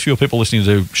also if there's fewer people listening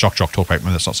to Shock Talk Back,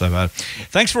 that's not so bad.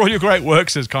 Thanks for all your great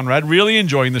work, says Conrad. Really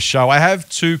enjoying the show. I have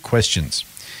 2 questions.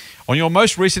 On your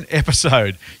most recent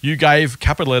episode, you gave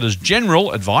capital letters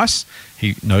general advice.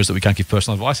 He knows that we can't give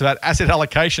personal advice about asset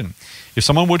allocation. If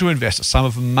someone were to invest a sum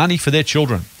of money for their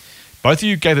children, both of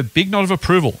you gave a big nod of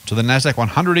approval to the NASDAQ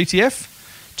 100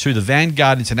 ETF, to the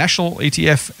Vanguard International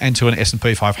ETF, and to an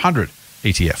S&P 500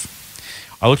 ETF.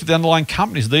 I looked at the underlying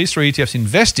companies these 3 ETFs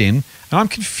invest in, and I'm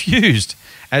confused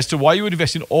as to why you would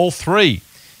invest in all 3,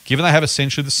 given they have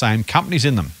essentially the same companies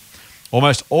in them.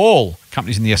 Almost all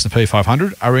companies in the S&P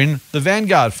 500 are in the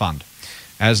Vanguard fund,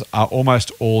 as are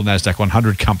almost all NASDAQ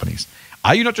 100 companies.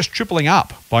 Are you not just tripling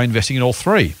up by investing in all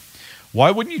 3? Why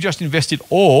wouldn't you just invest it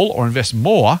all or invest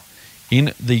more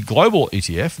in the global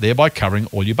ETF, thereby covering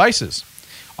all your bases?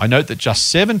 I note that just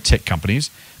 7 tech companies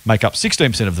make up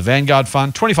 16% of the Vanguard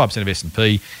fund, 25% of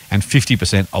S&P, and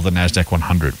 50% of the NASDAQ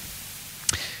 100.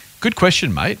 Good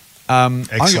question, mate.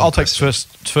 I'll take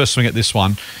first swing at this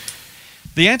one.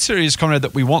 The answer is, Conrad,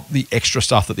 that we want the extra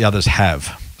stuff that the others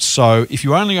have. So if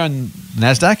you only own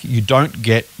NASDAQ, you don't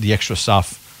get the extra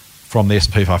stuff from the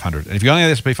S&P 500. And if you only own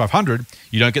the S&P 500,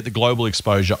 you don't get the global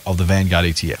exposure of the Vanguard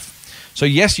ETF. So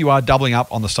yes, you are doubling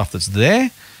up on the stuff that's there.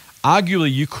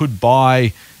 Arguably, you could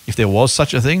buy, if there was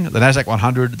such a thing, the NASDAQ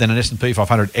 100, then an S&P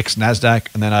 500 X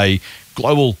NASDAQ, and then a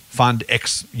global fund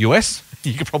X US.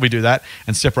 You could probably do that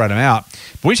and separate them out.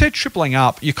 But when you say tripling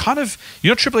up, you're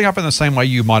not tripling up in the same way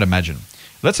you might imagine.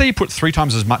 Let's say you put 3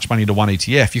 times as much money into one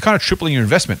ETF. You're kind of tripling your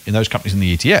investment in those companies in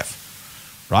the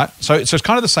ETF, right? So it's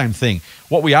kind of the same thing.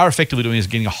 What we are effectively doing is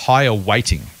getting a higher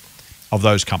weighting of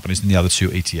those companies than the other two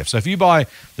ETFs. So if you buy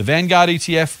the Vanguard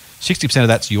ETF, 60% of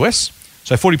that's US,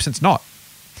 so 40% is not.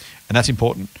 And that's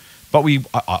important. But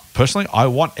personally, I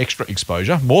want extra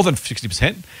exposure, more than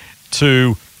 60%,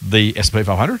 to the S&P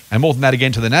 500 and more than that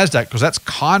again to the NASDAQ, because that's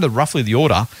kind of roughly the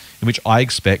order in which I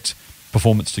expect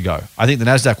performance to go. I think the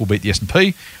NASDAQ will beat the S&P.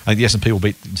 I think the S&P will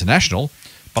beat the International.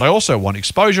 But I also want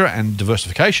exposure and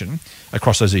diversification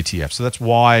across those ETFs. So that's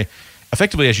why,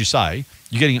 effectively, as you say,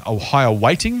 you're getting a higher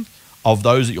weighting of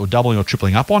those that you're doubling or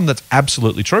tripling up on. That's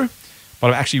absolutely true. But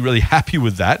I'm actually really happy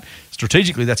with that.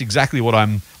 Strategically, that's exactly what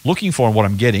I'm looking for and what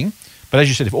I'm getting. But as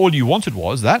you said, if all you wanted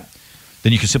was that,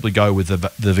 then you can simply go with the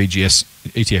VGS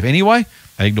ETF anyway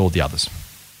and ignore the others.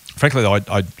 Frankly, though,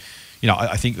 I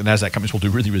think the NASDAQ companies will do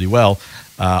really, really well.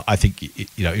 I think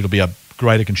it'll be a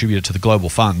greater contributor to the global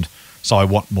fund, so I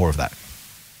want more of that.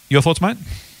 Your thoughts, mate?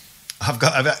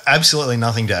 I've absolutely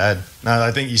nothing to add. No,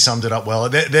 I think you summed it up well.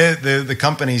 The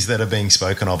companies that are being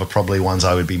spoken of are probably ones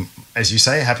I would be, as you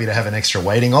say, happy to have an extra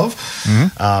weighting of.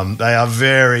 Mm-hmm. They are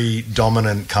very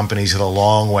dominant companies with a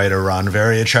long way to run,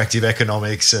 very attractive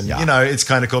economics, and it's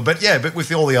kind of cool. But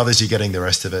with all the others, you're getting the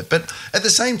rest of it. But at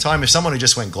the same time, if someone who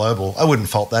just went global, I wouldn't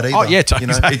fault that either. Oh yeah,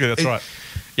 exactly. That's right.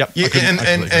 Yep.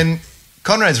 And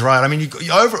Conrad's right. I mean,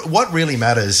 what really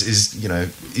matters is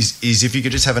if you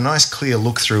could just have a nice clear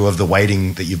look through of the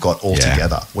weighting that you've got all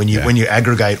together when you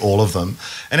aggregate all of them.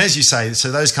 And as you say,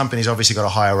 so those companies obviously got a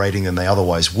higher rating than they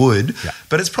otherwise would,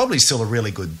 but it's probably still a really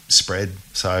good spread.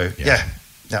 So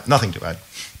nothing to add.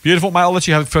 Beautiful, mate. I'll let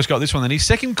you have first go at this one then. His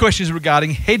second question is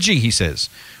regarding hedging, he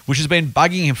says, which has been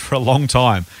bugging him for a long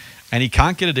time, and he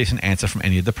can't get a decent answer from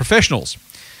any of the professionals.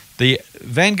 The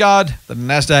Vanguard, the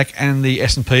NASDAQ, and the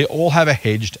S&P all have a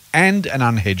hedged and an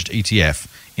unhedged ETF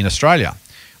in Australia.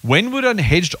 When would an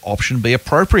hedged option be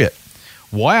appropriate?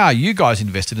 Why are you guys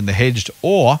invested in the hedged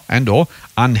or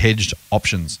unhedged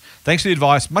options? Thanks for the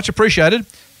advice. Much appreciated.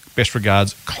 Best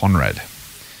regards, Conrad.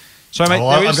 So, mate,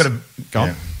 I've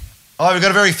got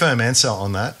a very firm answer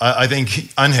on that. I think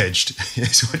unhedged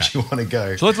is what you want to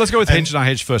go. So let's go with hedged and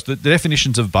unhedged first. The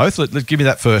definitions of both. Let's give me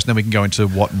that first, and then we can go into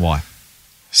what and why.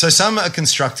 So some are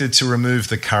constructed to remove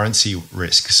the currency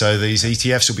risk. So these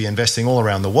ETFs will be investing all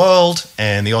around the world,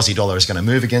 and the Aussie dollar is going to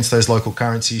move against those local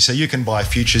currencies. So you can buy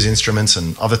futures instruments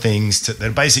and other things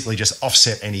that basically just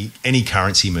offset any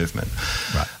currency movement.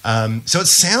 Right. So it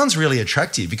sounds really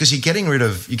attractive because you're getting rid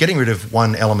of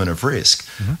one element of risk.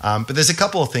 Mm-hmm. But there's a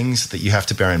couple of things that you have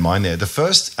to bear in mind there. The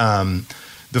first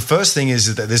thing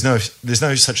is that there's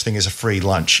no such thing as a free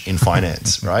lunch in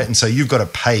finance, right? And so you've got to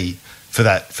pay for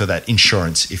that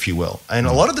insurance, if you will. And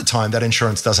a lot of the time, that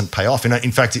insurance doesn't pay off.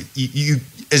 In fact, you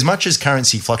as much as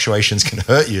currency fluctuations can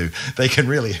hurt you, they can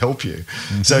really help you.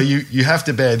 Mm-hmm. So you have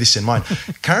to bear this in mind.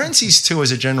 Currencies, too,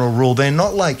 as a general rule, they're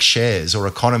not like shares or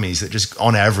economies that just,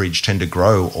 on average, tend to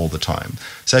grow all the time.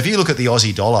 So if you look at the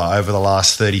Aussie dollar over the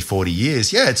last 30, 40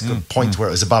 years, it's got points where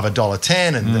it was above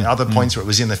 $1.10 and the other points where it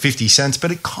was in the 50 cents,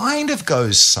 but it kind of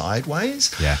goes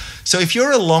sideways. Yeah. So if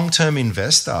you're a long-term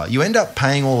investor, you end up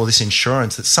paying all of this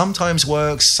insurance that sometimes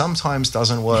works, sometimes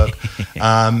doesn't work. You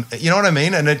know what I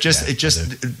mean? And it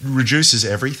just reduces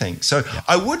everything. So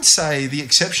I would say the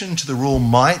exception to the rule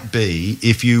might be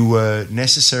if you were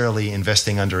necessarily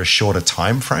investing under a shorter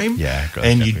time frame,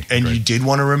 you did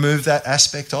want to remove that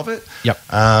aspect of it. Yep.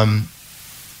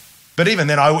 But even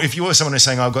then, if you were someone who's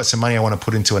saying, I've got some money I want to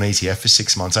put into an ETF for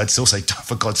 6 months, I'd still say,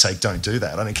 for God's sake, don't do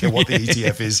that. I don't care what the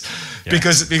ETF is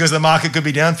because the market could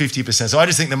be down 50%. So I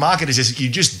just think the market is you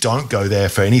just don't go there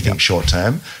for anything short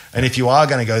term. And if you are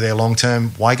going to go there long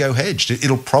term, why go hedged?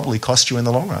 It'll probably cost you in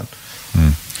the long run.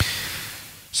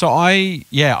 So I'm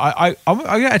going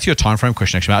to add to your time frame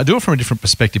question, actually. I do it from a different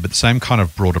perspective, but the same kind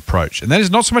of broad approach. And that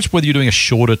is not so much whether you're doing a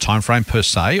shorter time frame per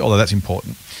se, although that's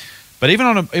important. But even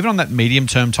on that medium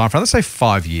term time frame, let's say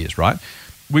 5 years, right?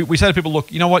 We say to people,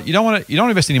 look, you know what, you don't want to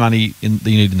invest any money that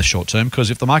you need in the short term, because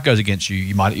if the market goes against you,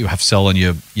 you have to sell and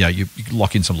you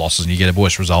lock in some losses and you get a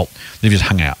worse result than if you just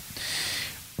hung out.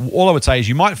 All I would say is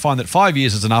you might find that 5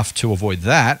 years is enough to avoid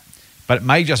that, but it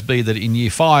may just be that in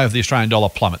year 5 the Australian dollar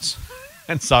plummets,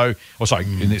 and so,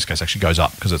 in this case, actually goes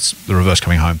up because it's the reverse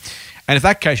coming home. And if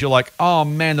that case, you're like, oh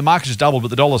man, the market's just doubled, but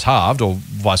the dollar's halved, or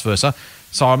vice versa.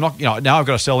 So I'm not, now I've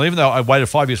got to sell. And even though I waited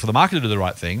 5 years for the market to do the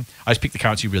right thing, I just picked the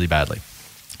currency really badly.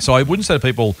 So I wouldn't say to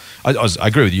people, I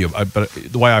agree with you, but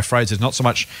the way I phrase it is not so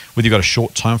much whether you've got a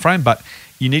short time frame, but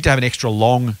you need to have an extra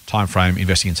long time frame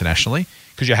investing internationally,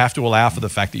 because you have to allow for the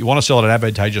fact that you want to sell at an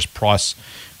advantageous price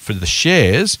for the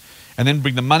shares and then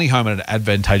bring the money home at an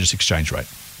advantageous exchange rate.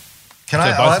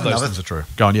 Both of those things are true.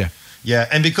 Go on, yeah. Yeah,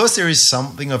 and because there is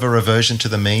something of a reversion to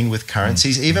the mean with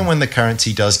currencies, even when the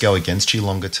currency does go against you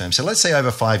longer term. So let's say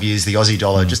over 5 years, the Aussie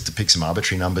dollar, just to pick some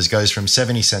arbitrary numbers, goes from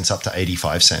 70 cents up to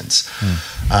 85 cents.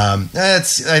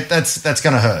 That's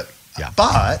going to hurt. Yeah.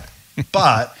 But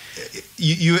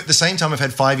you at the same time have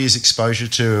had 5 years exposure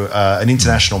to an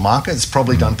international market. It's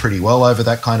probably done pretty well over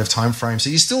that kind of time frame.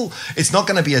 So it's not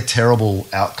going to be a terrible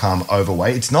outcome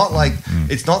overweight. It's not like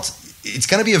it's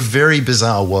going to be a very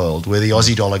bizarre world where the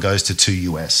Aussie dollar goes to 2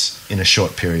 US in a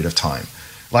short period of time.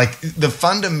 Like the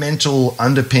fundamental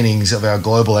underpinnings of our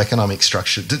global economic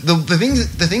structure,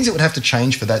 the things that would have to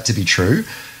change for that to be true,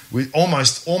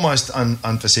 almost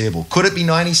unforeseeable. Could it be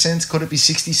 90 cents? Could it be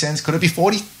 60 cents? Could it be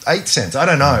 48 cents? I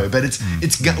don't know, but it's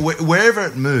wherever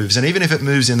it moves, and even if it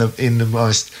moves in the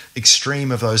most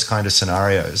extreme of those kind of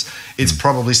scenarios, it's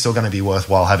probably still going to be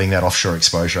worthwhile having that offshore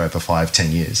exposure over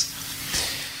 5-10 years.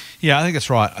 Yeah, I think that's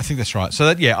right.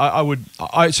 So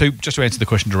so just to answer the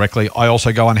question directly, I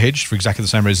also go unhedged for exactly the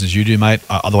same reasons you do, mate.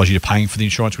 Otherwise, you're paying for the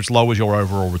insurance, which lowers your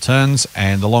overall returns.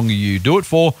 And the longer you do it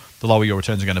for, the lower your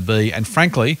returns are going to be. And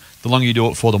frankly, the longer you do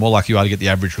it for, the more likely you are to get the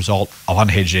average result of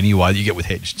unhedged anyway that you get with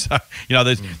hedged. So,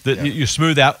 you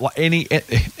smooth out like any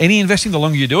investing, the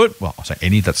longer you do it. Well, I say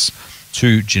any, that's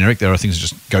too generic. There are things that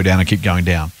just go down and keep going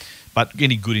down. But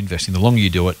any good investing, the longer you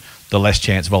do it, the less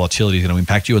chance volatility is going to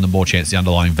impact you and the more chance the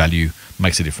underlying value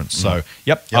makes a difference. So,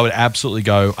 I would absolutely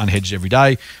go unhedged every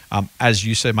day. As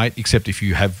you said, mate, except if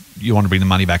you want to bring the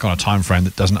money back on a time frame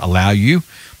that doesn't allow you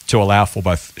to allow for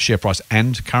both share price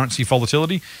and currency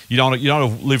volatility. You don't want to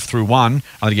live through one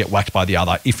and to get whacked by the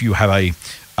other if you have a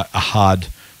hard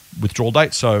withdrawal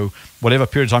date. So whatever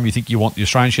period of time you think you want the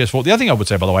Australian shares for. The other thing I would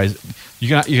say, by the way, is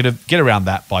you're going to get around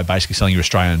that by basically selling your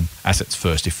Australian assets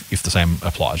first if the same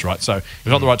applies, right? So if it's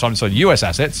not the right time to sell US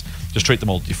assets, just treat them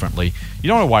all differently. You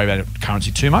don't want to worry about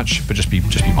currency too much, but just be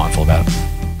mindful about it.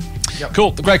 Yep.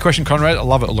 Cool. Great question, Conrad. I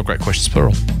love it. All the great questions,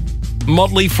 plural.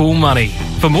 Motley Fool Money.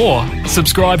 For more,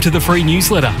 subscribe to the free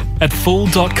newsletter at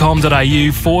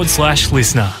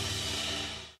fool.com.au/listener.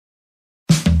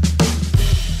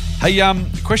 Hey,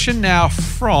 question now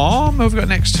from, who have we got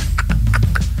next?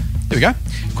 There we go.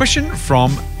 Question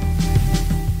from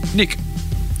Nick.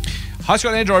 Hi,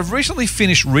 Scott and Andrew. I've recently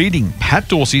finished reading Pat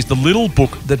Dorsey's The Little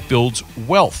Book That Builds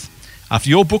Wealth after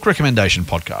your book recommendation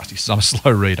podcast. He says, I'm a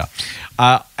slow reader.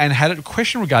 And had a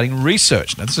question regarding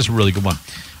research. Now, this is a really good one.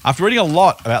 After reading a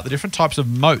lot about the different types of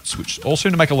moats, which all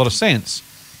seem to make a lot of sense,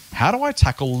 how do I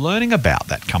tackle learning about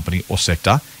that company or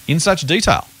sector in such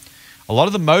detail? A lot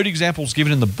of the moat examples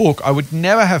given in the book I would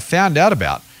never have found out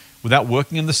about without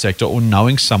working in the sector or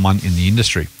knowing someone in the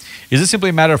industry. Is it simply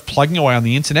a matter of plugging away on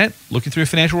the internet, looking through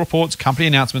financial reports, company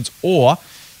announcements, or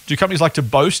do companies like to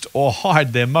boast or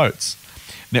hide their moats?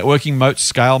 Networking moats,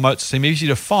 scale moats seem easy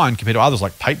to find compared to others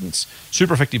like patents,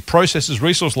 super effective processes,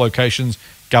 resource locations,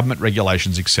 government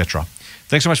regulations, etc.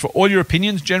 Thanks so much for all your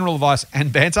opinions, general advice,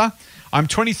 and banter. I'm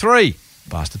 23,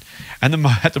 bastard, and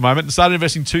at the moment started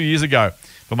investing 2 years ago.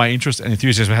 But my interest and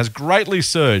enthusiasm has greatly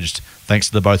surged thanks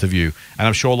to the both of you. And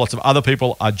I'm sure lots of other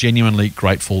people are genuinely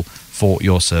grateful for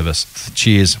your service.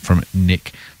 Cheers from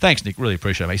Nick. Thanks, Nick. Really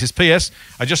appreciate it. He says, P.S.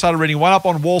 I just started reading One Up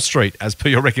on Wall Street as per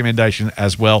your recommendation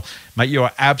as well. Mate, you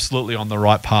are absolutely on the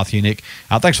right path here, Nick.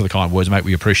 Thanks for the kind words, mate.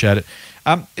 We appreciate it.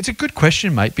 It's a good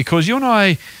question, mate, because you and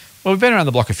I, well, we've been around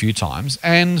the block a few times,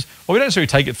 and we don't necessarily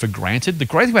take it for granted. The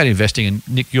great thing about investing, and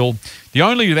Nick, the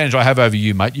only advantage I have over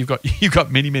you, mate, you've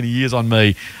got many, many years on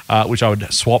me, which I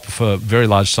would swap for very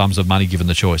large sums of money given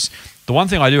the choice. The one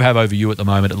thing I do have over you at the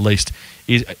moment, at least,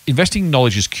 is investing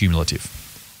knowledge is cumulative.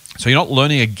 So you're not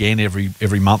learning again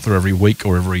every month or every week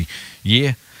or every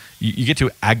year. You get to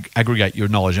aggregate your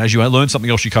knowledge. And as you learn something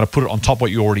else, you kind of put it on top of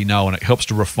what you already know, and it helps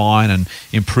to refine and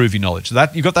improve your knowledge. So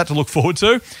that you've got that to look forward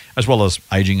to, as well as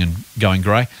aging and going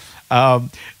grey.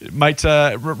 Mate,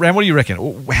 Ram, what do you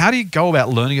reckon? How do you go about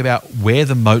learning about where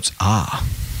the moats are?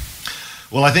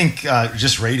 Well, I think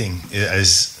just reading,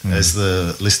 as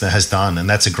the listener has done, and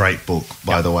that's a great book,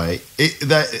 by the way.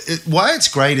 Why it's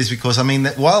great is because, I mean,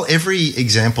 while every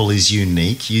example is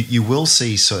unique, you will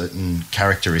see certain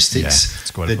characteristics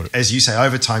that, as you say,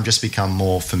 over time just become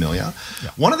more familiar. Yeah.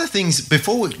 One of the things,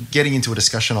 before getting into a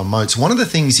discussion on moats, one of the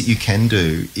things that you can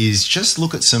do is just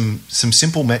look at some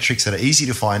simple metrics that are easy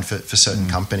to find for certain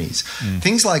companies.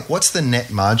 Things like, what's the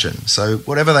net margin? So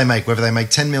whatever they make, whether they make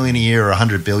 10 million a year or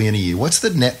 100 billion a year, what's the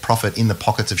net profit in the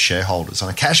pockets of shareholders on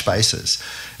a cash basis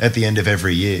at the end of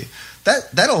every year?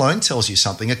 That alone tells you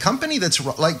something. A company that's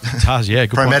like good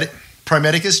Pro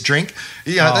Medicus drink.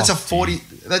 That's a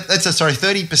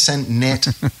 30%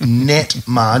 net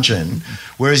margin.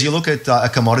 Whereas you look at a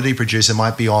commodity producer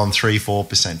might be on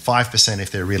 3-4%, 5%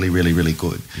 if they're really, really, really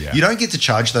good. Yeah. You don't get to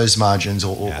charge those margins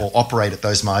or operate at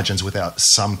those margins without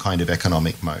some kind of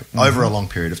economic moat over a long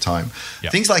period of time.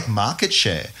 Yep. Things like market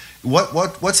share.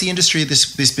 What's the industry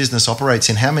this business operates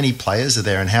in? How many players are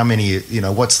there, and how many?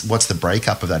 What's the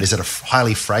breakup of that? Is it a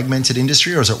highly fragmented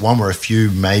industry, or is it one where a few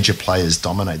major players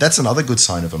dominate? That's another good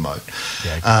sign of a moat.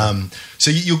 Yeah, so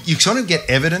you sort of get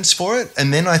evidence for it,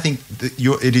 and then I think that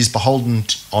it is beholden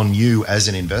on you as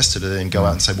an investor to then go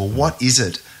out and say, well, what is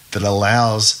it that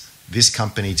allows this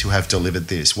company to have delivered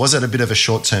this? Was it a bit of a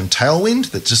short-term tailwind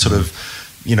that just sort of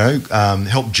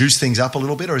helped juice things up a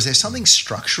little bit, or is there something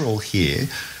structural here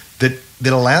that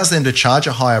allows them to charge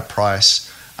a higher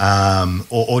price,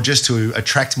 or just to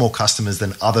attract more customers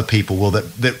than other people will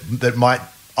that might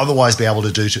otherwise be able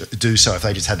to do so if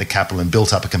they just had the capital and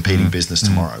built up a competing business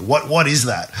tomorrow? What is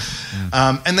that?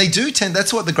 And they do tend.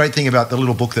 That's what the great thing about the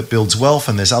little book that builds wealth,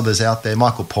 and there's others out there.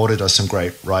 Michael Porter does some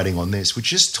great writing on this, which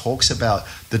just talks about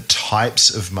the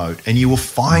types of moat, and you will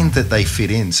find that they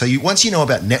fit in. So once you know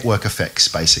about network effects,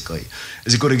 basically,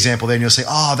 is a good example. Then you'll say,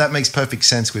 oh, that makes perfect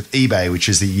sense with eBay, which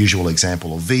is the usual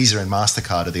example, or Visa and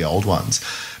MasterCard are the old ones.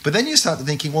 But then you start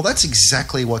thinking, well, that's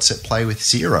exactly what's at play with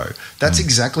Xero. That's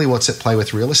exactly what's at play with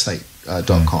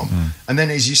realestate.com. And then,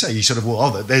 as you say, you sort of,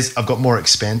 I've got more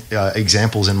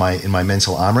examples in my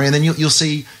mental armory, and then you'll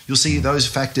see those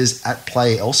factors at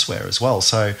play elsewhere as well.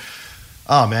 So,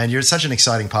 oh man, you're such an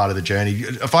exciting part of the journey.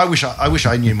 I wish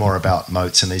I knew more about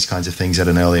moats and these kinds of things at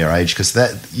an earlier age, because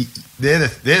they're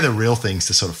the real things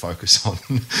to sort of focus on.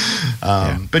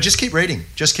 But just keep reading.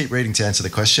 Just keep reading to answer the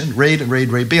question. Read and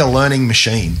read. Be a learning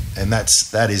machine, and that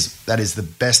is the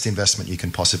best investment you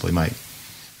can possibly make.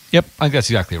 Yep, I think that's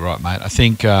exactly right, mate. I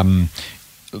think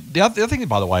the other thing,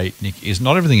 by the way, Nick, is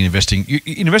not everything in investing.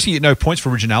 In investing, you get no points for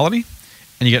originality,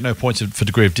 and you get no points for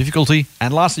degree of difficulty.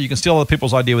 And lastly, you can steal other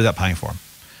people's idea without paying for them.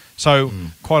 So,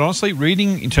 quite honestly,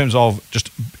 reading in terms of just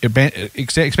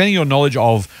expanding your knowledge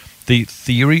of the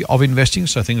theory of investing,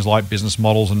 so things like business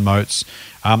models and moats,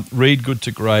 read Good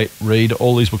to Great, read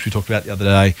all these books we talked about the other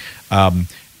day,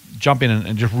 jump in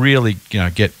and just really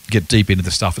get deep into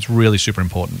the stuff. It's really super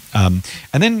important. And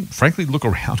then, frankly, look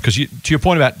around, because to your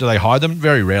point about do they hide them?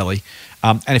 Very rarely.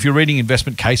 And if you're reading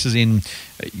investment cases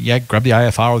grab the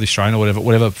AFR or the Australian or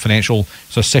whatever financial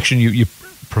section you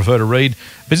prefer to read.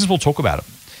 Business will talk about it.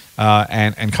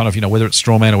 And kind of, whether it's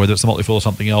Strawman or whether it's the Motley Fool or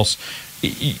something else,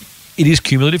 it is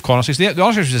cumulative, quite honestly. So the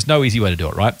honest answer is there's no easy way to do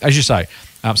it, right? As you say,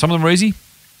 some of them are easy.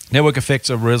 Network effects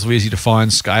are relatively easy to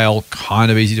find. Scale, kind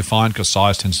of easy to find because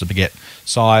size tends to beget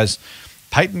size.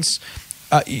 Patents,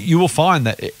 you will find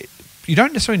that you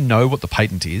don't necessarily know what the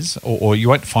patent is, or you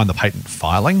won't find the patent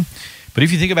filing. But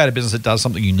if you think about a business that does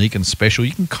something unique and special,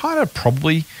 you can kind of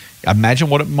probably imagine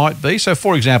what it might be. So,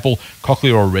 for example,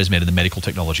 Cochlear or ResMed in the medical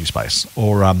technology space,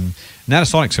 or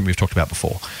Nanosonics, something we've talked about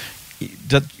before.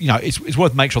 It's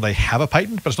worth making sure they have a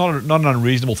patent, but it's not an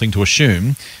unreasonable thing to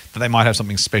assume that they might have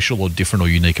something special or different or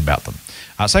unique about them.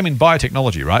 Same in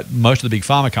biotechnology, right? Most of the big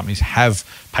pharma companies have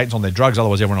patents on their drugs,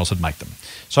 otherwise everyone else would make them.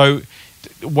 So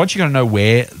once you're going to know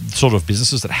where sort of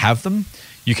businesses that have them,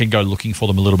 you can go looking for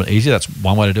them a little bit easier. That's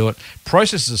one way to do it.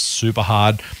 Processes are super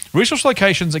hard. Resource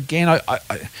locations, again, I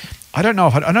don't know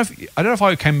if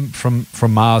I came from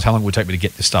Mars, how long it would take me to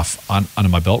get this stuff under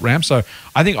my belt, Ram. So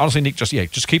I think, honestly, Nick,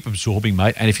 just keep absorbing,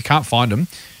 mate. And if you can't find them,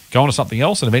 go on to something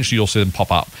else, and eventually you'll see them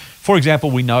pop up. For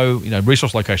example, we know,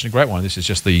 resource location, a great one. This is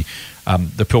just the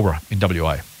Pilbara in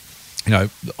WA.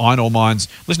 Iron ore mines,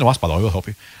 listen to us, by the way, we'll help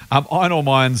you. Iron ore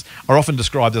mines are often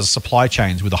described as supply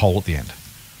chains with a hole at the end,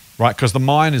 right? Because the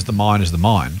mine is the mine is the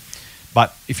mine.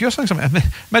 But if you're selling something,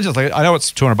 imagine, I know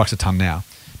it's $200 a ton now,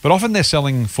 but often they're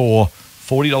selling for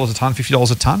 $40 a ton,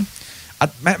 $50 a ton.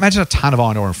 Imagine a ton of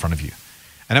iron ore in front of you.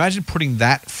 And imagine putting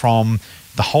that from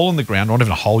the hole in the ground, not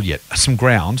even a hole yet, some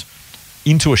ground,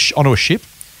 onto a ship,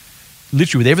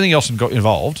 literally with everything else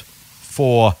involved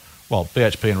for,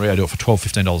 BHP and Rio do it for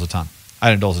 $12, $15 a ton,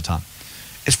 $18 a ton.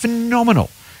 It's phenomenal.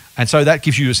 And so that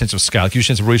gives you a sense of scale, it gives you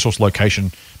a sense of resource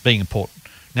location being important.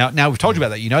 Now we've told you about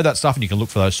that. You know that stuff and you can look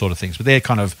for those sort of things. But they're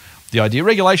kind of the idea.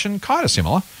 Regulation, kind of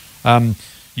similar.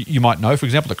 You might know, for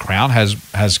example, the Crown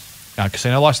has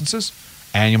casino licenses,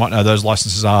 and you might know those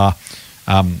licenses are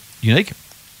unique.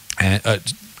 And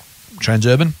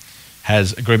Transurban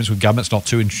has agreements with governments not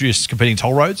to introduce competing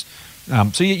toll roads.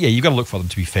 So you've got to look for them,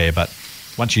 to be fair. But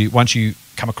once you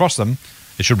come across them,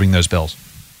 it should ring those bells.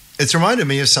 It's reminded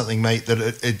me of something, mate, that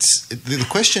the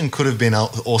question could have been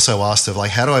also asked of, like,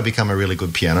 how do I become a really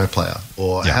good piano player?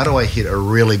 Or how do I hit a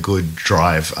really good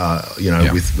drive,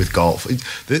 with golf?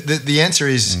 The answer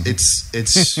is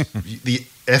it's the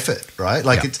effort, right?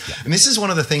 Like and this is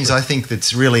one of the things I think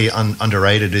that's really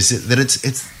underrated is that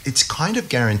it's kind of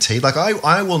guaranteed. Like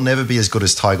I will never be as good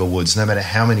as Tiger Woods, no matter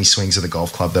how many swings of the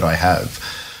golf club that I have.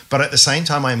 But at the same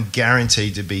time, I'm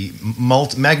guaranteed to be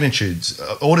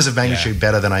orders of magnitude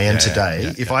better than I am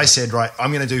today. If I said, right,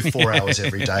 I'm going to do 4 hours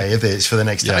every day of this for the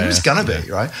next day, I'm just going to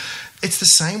be, right? It's the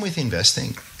same with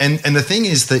investing. And the thing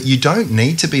is that you don't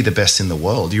need to be the best in the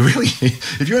world. You really,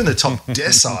 if you're in the top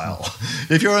decile,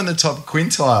 if you're in the top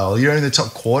quintile, you're in the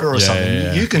top quarter or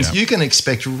something, you can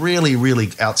expect really, really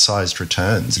outsized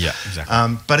returns. Yeah,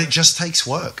 exactly. But it just takes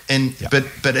work. And but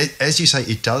as you say,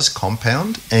 it does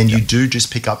compound, and you do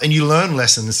just pick up, and you learn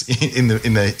lessons in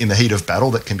the heat of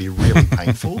battle that can be really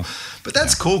painful. But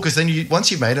that's cool, because then once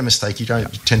you've made a mistake, you don't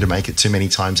tend to make it too many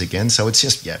times again. So it's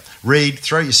just read,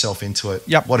 throw yourself into it.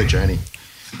 Yep. What a journey.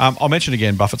 I'll mention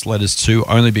again Buffett's letters too,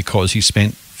 only because he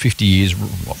spent 50 years,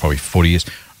 probably 40 years,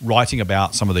 writing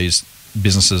about some of these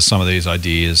businesses, some of these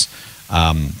ideas.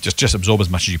 Just absorb as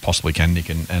much as you possibly can, Nick,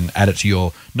 and add it to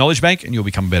your knowledge bank, and you'll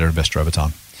become a better investor over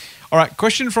time. All right,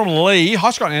 question from Lee. Hi,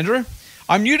 Scott and Andrew.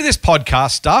 I'm new to this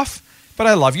podcast stuff, but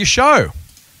I love your show.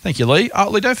 Thank you, Lee.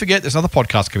 Lee, don't forget, there's another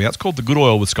podcast coming out. It's called The Good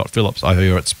Oil with Scott Phillips. I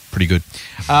hear it's pretty good.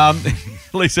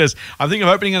 Lee says, I'm thinking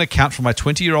of opening an account for my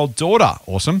 20-year-old daughter.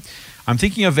 Awesome. I'm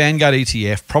thinking of Vanguard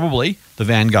ETF, probably the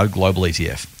Vanguard Global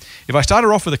ETF. If I start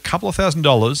her off with a couple of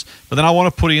 $1,000s, but then I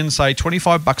want to put in, say,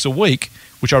 $25 a week,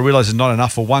 which I realize is not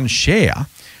enough for one share,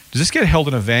 does this get held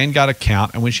in a Vanguard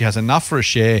account, and when she has enough for a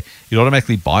share, it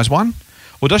automatically buys one?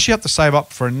 Or does she have to save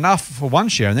up for enough for one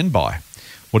share and then buy?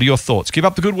 What are your thoughts? Keep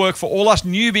up the good work for all us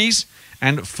newbies,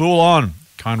 and fool on.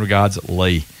 Kind regards,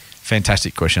 Lee.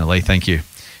 Fantastic question, Lee. Thank you. Do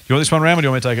you want this one, Ram, or do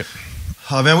you want me to take it?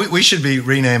 Oh, man, we should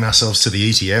rename ourselves to the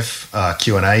ETF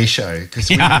Q&A show, because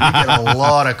we get a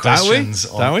lot of questions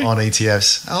on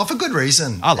ETFs. Oh, for good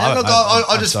reason. I love it.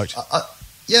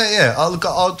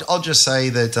 I'll just say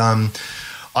that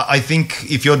I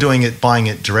think if you're buying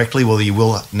it directly, well, you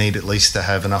will need at least to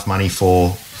have enough money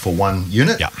for one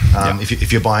unit.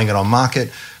 If you're buying it on market.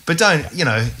 But don't,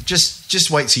 just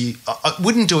wait till you... I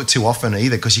wouldn't do it too often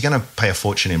either, because you're going to pay a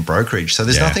fortune in brokerage. So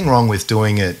there's nothing wrong with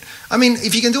doing it. I mean,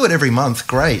 if you can do it every month,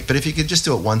 great. But if you could just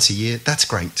do it once a year, that's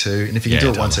great too. And if you can do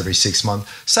it once every 6 months,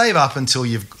 save up until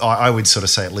I would sort of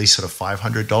say at least sort of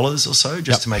 $500 or so,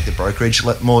 just to make the brokerage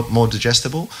more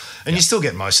digestible. And you still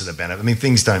get most of the benefit. I mean,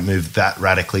 things don't move that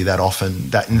radically that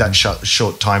often, in that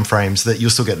short time frames, that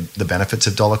you'll still get the benefits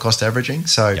of dollar cost averaging.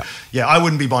 So I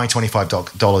wouldn't be buying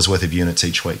 $25 worth of units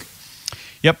each week.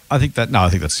 Yep, I think that's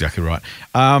exactly right.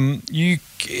 I'm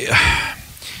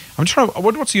trying.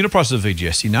 What's the unit price of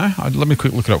VGS? Let me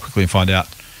look it up quickly and find out.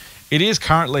 It is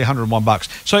currently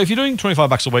 $101. So if you're doing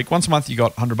 $25 a week, once a month you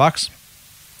got $100.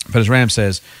 But as Ram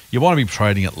says, you want to be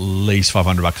trading at least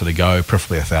 $500 at a go,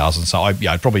 preferably $1,000. So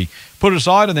I'd probably put it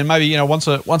aside, and then maybe once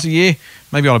a year,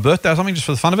 maybe on a birthday or something, just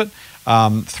for the fun of it,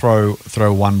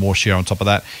 throw one more share on top of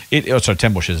that.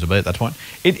 10 more shares it'll be at that point.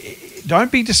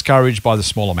 Don't be discouraged by the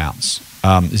small amounts.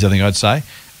 Is the other thing I'd say.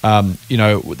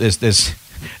 There's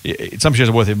some shares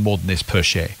are worth even more than this per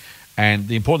share. And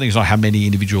the important thing is not how many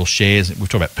individual shares. We've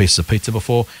talked about pieces of pizza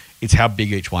before. It's how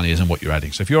big each one is and what you're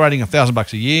adding. So if you're adding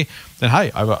 $1,000 a year, then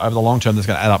hey, over the long term, that's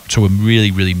going to add up to a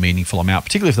really, really meaningful amount.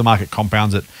 Particularly if the market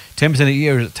compounds at 10% a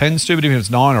year, as it tends to, but even if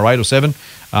it's 9 or 8 or 7,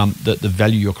 the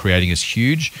value you're creating is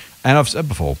huge. And I've said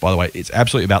before, by the way, it's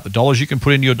absolutely about the dollars you can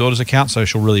put into your daughter's account. So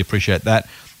she'll really appreciate that.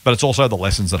 But it's also the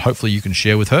lessons that hopefully you can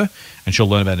share with her, and she'll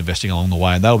learn about investing along the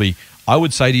way. And they'll be, I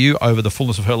would say to you, over the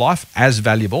fullness of her life, as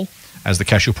valuable as the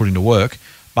cash you'll put into work.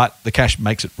 But the cash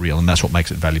makes it real, and that's what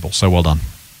makes it valuable. So well done.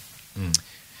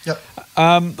 Yep.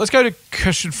 Let's go to a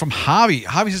question from Harvey.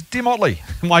 Harvey says, Dear Motley,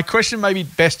 my question may be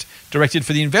best directed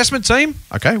for the investment team.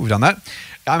 Okay, we've done that.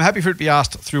 I'm happy for it to be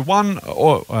asked through one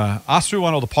or the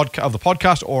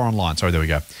podcast or online. Sorry, there we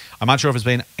go. I'm unsure if it's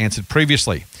been answered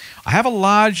previously. I have a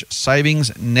large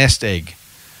savings nest egg.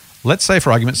 Let's say,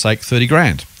 for argument's sake, 30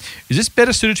 grand. Is this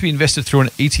better suited to be invested through an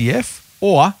ETF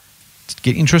or to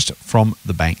get interest from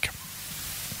the bank?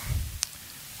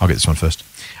 I'll get this one first.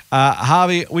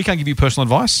 Harvey, we can't give you personal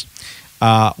advice.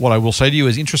 What I will say to you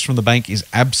is interest from the bank is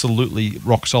absolutely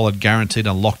rock solid, guaranteed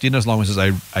and locked in as long as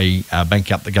there's a bank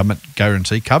account the government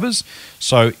guarantee covers.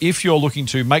 So if you're looking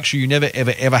to make sure you never,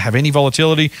 ever, ever have any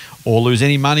volatility or lose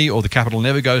any money or the capital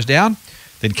never goes down,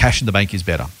 then cash in the bank is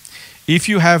better. If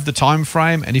you have the time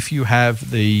frame and if you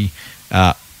have the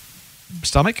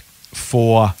stomach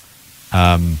for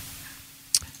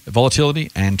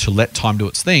volatility and to let time do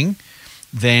its thing,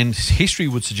 then history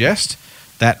would suggest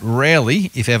that rarely,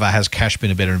 if ever, has cash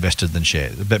been a better investment than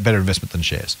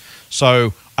shares.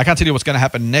 So I can't tell you what's going to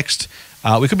happen next.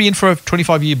 We could be in for a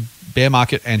 25-year bear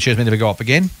market and shares may never go up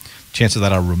again. Chances of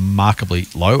that are remarkably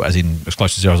low, as in as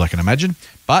close to zero as I can imagine.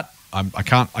 But I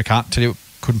can't tell you it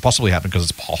couldn't possibly happen because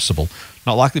it's possible.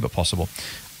 Not likely, but possible.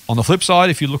 On the flip side,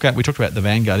 if you look at, we talked about the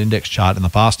Vanguard index chart in the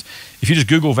past. If you just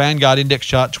Google Vanguard index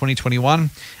chart 2021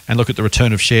 and look at the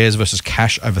return of shares versus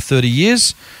cash over 30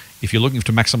 years, if you're looking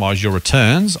to maximize your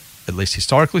returns, at least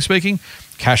historically speaking,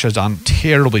 cash has done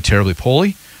terribly, terribly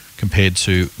poorly compared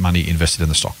to money invested in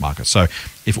the stock market. So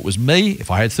if it was me,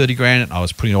 if I had 30 grand and I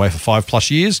was putting it away for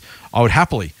 5+ years, I would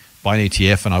happily buy an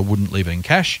ETF and I wouldn't leave it in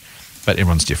cash, but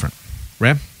everyone's different.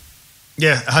 Ram?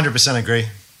 Yeah, 100% agree.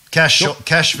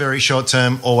 Cash very short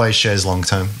term, always shares long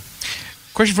term.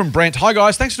 Question from Brent. Hi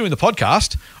guys, thanks for doing the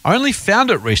podcast. I only found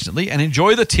it recently and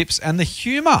enjoy the tips and the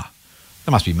humour.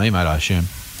 That must be me, mate, I assume.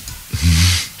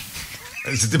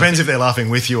 It depends if they're laughing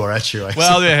with you or at you.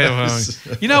 Well, yeah.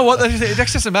 You know what? It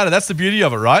doesn't matter. That's the beauty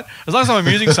of it, right? As long as I'm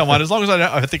amusing someone, as long as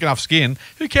I have thick enough skin,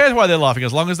 who cares why they're laughing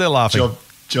as long as they're laughing?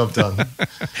 Job done.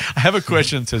 I have a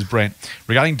question, says Brent,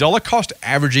 regarding dollar cost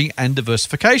averaging and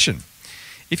diversification.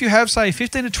 If you have, say,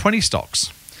 15 to 20 stocks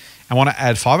and want to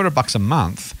add $500 a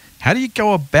month, how do you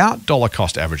go about dollar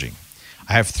cost averaging?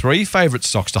 I have 3 favourite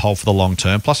stocks to hold for the long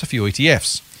term, plus a few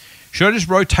ETFs. Should I just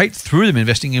rotate through them,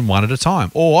 investing in one at a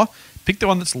time? Or pick the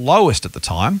one that's lowest at the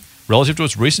time relative to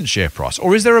its recent share price?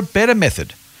 Or is there a better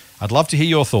method? I'd love to hear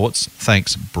your thoughts.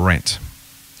 Thanks, Brent.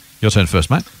 Your turn first,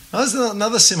 mate. That's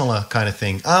another similar kind of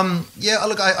thing. Yeah,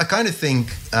 look, I kind of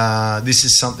think this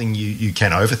is something you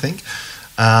can overthink.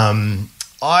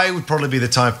 I would probably be the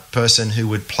type of person who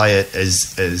would play it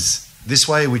as this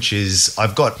way, which is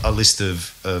I've got a list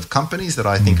of companies that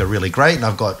I think are really great, and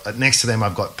I've got next to them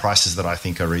I've got prices that I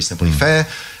think are reasonably fair,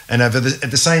 and at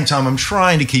the same time I'm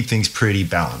trying to keep things pretty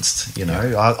balanced. You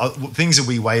know, things will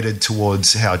be weighted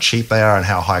towards how cheap they are and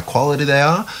how high quality they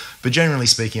are, but generally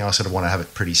speaking, I sort of want to have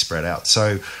it pretty spread out.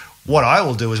 So what I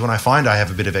will do is when I find I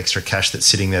have a bit of extra cash that's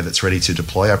sitting there that's ready to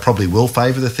deploy, I probably will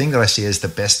favour the thing that I see as the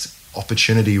best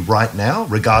opportunity right now,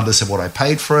 regardless of what I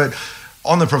paid for it,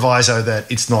 on the proviso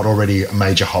that it's not already a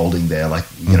major holding there, like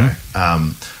you know,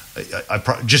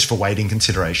 just for weighting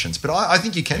considerations. But I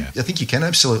think you can. I think you can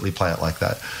absolutely play it like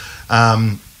that.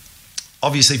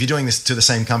 Obviously, if you're doing this to the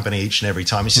same company each and every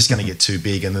time, it's just going to get too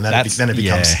big, and then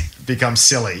it becomes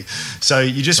silly. So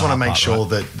you just want to make sure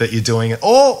that you're doing it,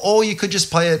 or you could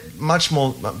just play it much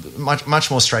more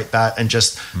straight bat and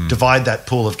just divide that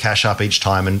pool of cash up each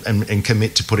time and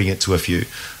commit to putting it to a few.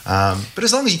 But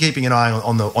as long as you're keeping an eye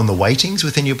on the weightings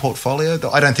within your portfolio,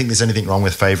 I don't think there's anything wrong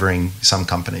with favouring some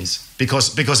companies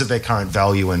because of their current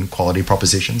value and quality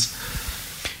propositions.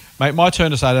 Mate, my turn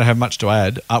to say I don't have much to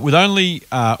add. With only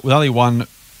one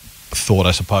thought,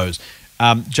 I suppose.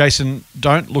 Jason,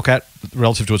 don't look at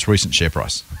relative to its recent share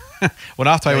price. When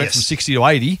Afterpay went from 60 to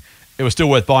 80, it was still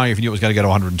worth buying if you knew it was going to go to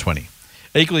 120.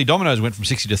 Equally, Domino's went from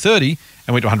 60 to 30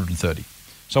 and went to 130.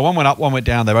 So one went up, one went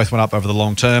down. They both went up over the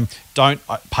long term. Don't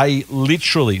pay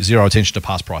literally zero attention to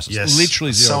past prices. Yes,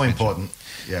 literally zero. So attention. important.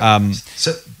 Yeah.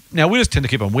 Now we just tend to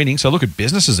keep on winning. So look at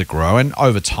businesses that grow and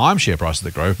over time share prices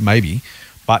that grow, maybe.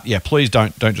 But yeah, please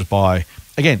don't just buy.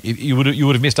 Again, if you would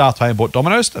have missed Afterpay and bought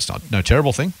Domino's. That's no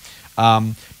terrible thing.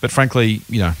 But frankly,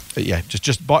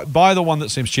 just buy the one that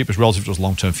seems cheapest relative to its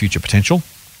long-term future potential.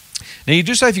 Now, you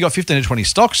do say if you've got 15 to 20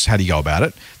 stocks, how do you go about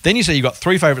it? Then you say you've got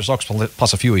 3 favourite stocks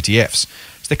plus a few ETFs.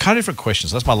 So they're kind of different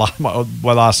questions. That's my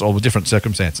last, or different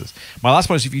circumstances. My last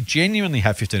point is if you genuinely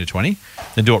have 15 to 20,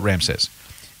 then do what Ram says.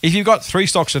 If you've got 3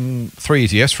 stocks and 3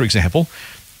 ETFs, for example,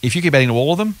 if you keep adding to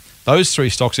all of them, those 3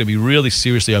 stocks are going to be really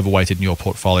seriously overweighted in your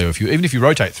portfolio. Even if you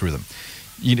rotate through them,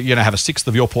 you're going to have a sixth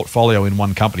of your portfolio in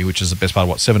one company, which is the best part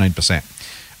of 17%.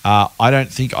 I don't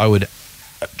think I would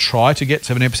try to get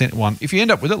 17% in one. If you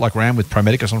end up with it, like Ram with Pro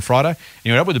Medicus on Friday, and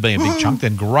you end up with it being a big chunk,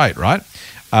 then great, right?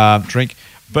 Drink.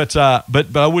 But I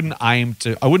wouldn't aim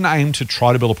to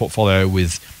try to build a portfolio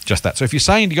with just that. So if you're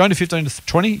saying you're going to 15 to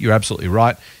 20, you're absolutely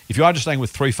right. If you are just staying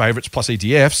with 3 favourites plus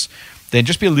ETFs, then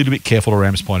just be a little bit careful to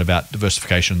Ram's point about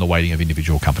diversification and the weighting of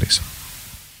individual companies.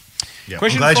 Yeah,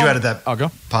 I'm glad you added that part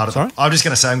of it. I'm just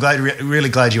going to say I'm really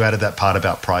glad you added that part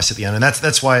about price at the end, and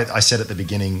that's why I said at the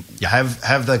beginning, have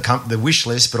the wish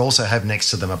list, but also have next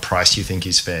to them a price you think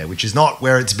is fair, which is not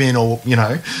where it's been, or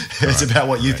it's about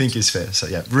what you think is fair. So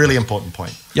yeah, really important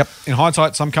point. Yep. In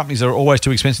hindsight, some companies are always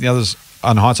too expensive. The others,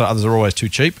 in hindsight, others are always too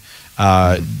cheap.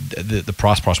 The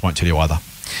price won't tell you either.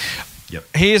 Yep.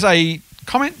 Here's a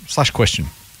comment/question.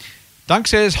 Dunk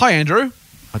says, "Hi Andrew."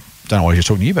 I don't know why he's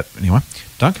talking to you, but anyway.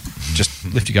 Dunk, just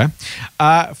lift you go.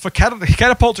 For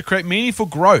Catapult to create meaningful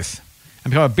growth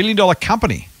and become $1 billion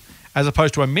company, as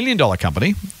opposed to $1 million company,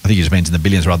 I think he just means in the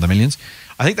billions rather than millions,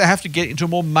 I think they have to get into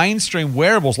more mainstream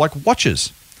wearables like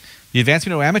watches. The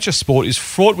advancement of amateur sport is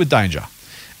fraught with danger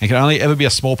and can only ever be a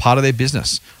small part of their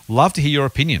business. Love to hear your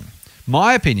opinion.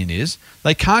 My opinion is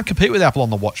they can't compete with Apple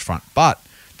on the watch front, but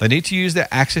they need to use their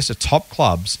access to top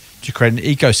clubs to create an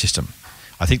ecosystem.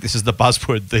 I think this is the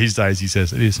buzzword these days, he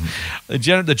says. It is. That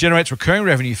generates recurring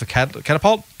revenue for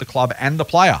Catapult, the club, and the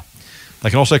player. They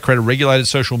can also create a regulated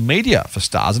social media for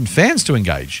stars and fans to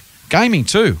engage. Gaming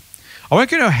too. I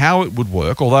won't go into how it would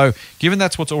work, although given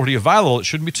that's what's already available, it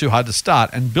shouldn't be too hard to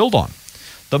start and build on.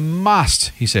 The must,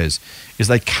 he says, is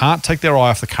they can't take their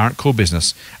eye off the current core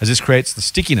business, as this creates the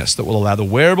stickiness that will allow the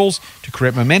wearables to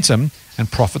create momentum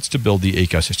and profits to build the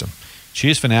ecosystem.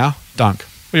 Cheers for now. Dunk.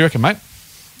 What do you reckon, mate?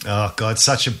 Oh God,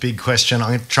 such a big question.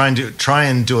 I'm going to try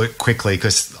and do it quickly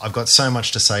because I've got so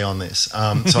much to say on this.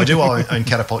 So I do own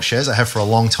Catapult shares. I have for a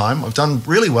long time. I've done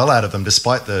really well out of them,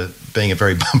 despite being a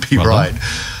very bumpy ride.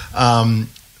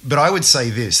 But I would say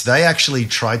this: they actually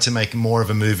tried to make more of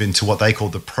a move into what they call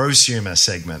the prosumer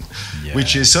segment,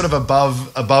 which is sort of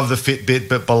above the Fitbit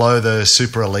but below the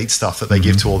super elite stuff that they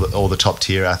give to all the top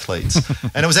tier athletes.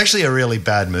 And it was actually a really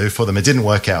bad move for them. It didn't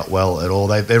work out well at all.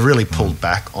 They've really pulled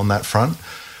back on that front.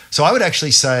 So I would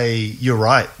actually say you're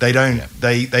right. They don't.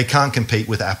 They can't compete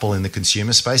with Apple in the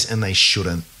consumer space, and they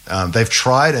shouldn't. They've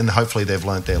tried, and hopefully they've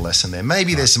learnt their lesson there.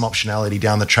 Maybe there's some optionality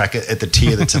down the track at the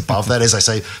tier that's above that, as I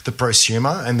say, the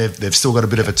prosumer, and they've still got a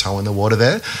bit of a toe in the water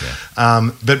there.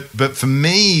 But for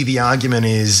me, the argument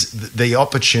is the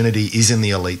opportunity is in the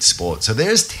elite sport. So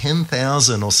there's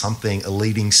 10,000 or something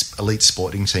elite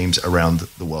sporting teams around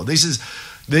the world.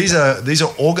 These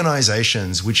are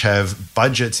organizations which have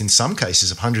budgets in some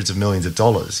cases of hundreds of millions of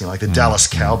dollars, like the Dallas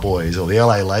Cowboys or the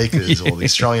LA Lakers or the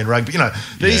Australian rugby.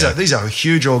 These are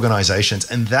huge organizations,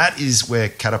 and that is where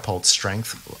Catapult's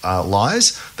strength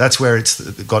lies. That's where it's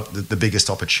got the biggest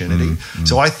opportunity.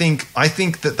 So I think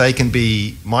that they can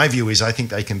be. My view is I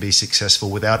think they can be successful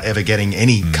without ever getting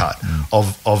any cut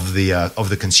of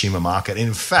the consumer market.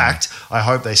 In fact, I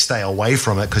hope they stay away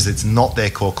from it because it's not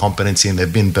their core competency, and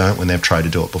they've been burnt when they've tried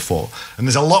to do it before. And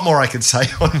there's a lot more I could say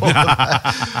on all of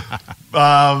that.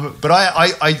 But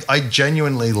I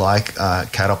genuinely like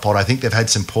Catapult. I think they've had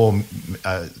some poor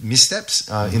missteps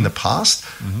in the past.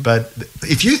 But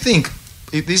if you think,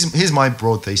 here's my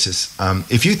broad thesis.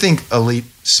 If you think elite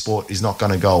sport is not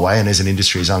going to go away and as an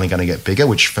industry is only going to get bigger,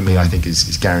 which for me I think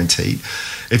is guaranteed.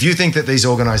 If you think that these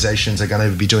organizations are going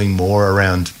to be doing more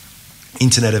around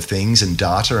Internet of Things and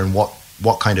data and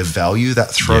what kind of value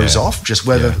that throws off, just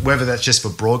whether that's just for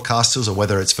broadcasters or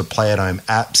whether it's for play-at-home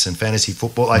apps and fantasy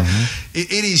football.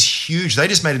 It is huge. They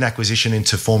just made an acquisition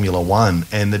into Formula One,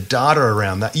 and the data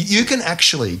around that, you can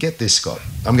actually, get this, Scott,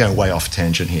 I'm going way off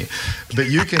tangent here, but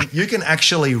you can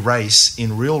actually race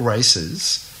in real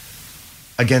races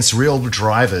against real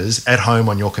drivers at home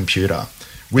on your computer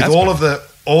with all of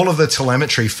the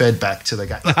telemetry fed back to the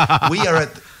game.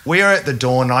 We are at the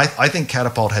dawn. I think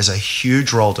Catapult has a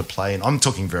huge role to play, and I'm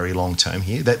talking very long term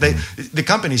here. The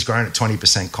company's grown at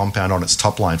 20% compound on its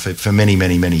top line for many,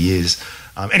 many, many years.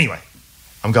 Anyway,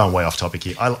 I'm going way off topic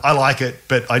here. I like it,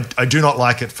 but I do not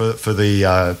like it for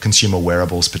the consumer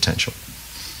wearables potential.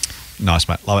 Nice,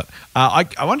 mate. Love it.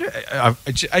 I wonder,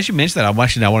 as you mentioned that, I'm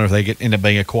actually now wondering if they end up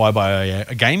being acquired by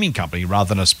a gaming company rather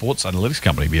than a sports analytics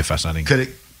company. It'd be a fascinating. Could it?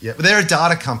 Yeah, but they're a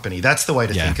data company. That's the way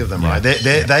to think of them, right?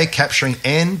 They're capturing,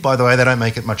 and by the way, they don't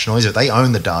make it much noise, but they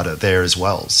own the data there as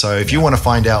well. So if you want to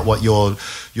find out what your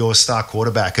star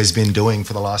quarterback has been doing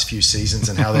for the last few seasons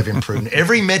and how they've improved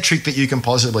every metric that you can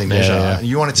possibly measure,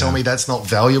 you want to tell me that's not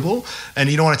valuable, and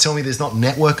you don't want to tell me there's not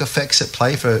network effects at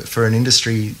play for an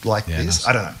industry like this. Nice.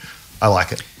 I don't know. I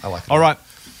like it. All right.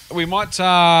 We might, we've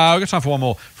got time for one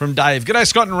more from Dave. G'day,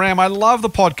 Scott and Ram. I love the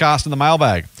podcast and the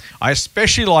mailbag. I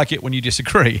especially like it when you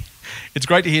disagree. It's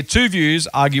great to hear two views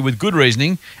argue with good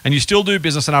reasoning, and you still do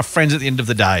business and are friends at the end of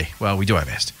the day. Well, we do our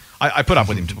best. I put up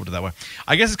with him, to put it that way.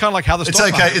 I guess it's kind of like how the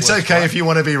stock market It's works, okay right? if you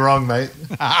want to be wrong, mate.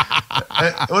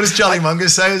 What does Jolly Munger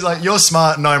say? He's like, you're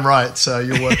smart and I'm right, so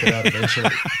you'll work it out eventually.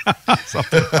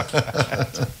 Something like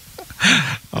that.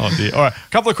 Oh dear. All right, a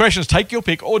couple of questions. Take your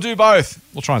pick or do both.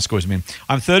 We'll try and squeeze them in.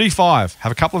 I'm 35,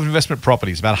 have a couple of investment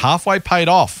properties, about halfway paid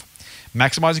off,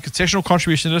 maximizing concessional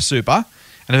contribution to super,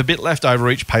 and have a bit left over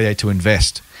each payday to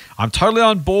invest. I'm totally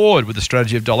on board with the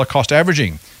strategy of dollar cost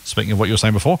averaging, speaking of what you were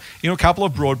saying before, a couple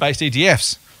of broad-based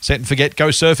ETFs. Set and forget, go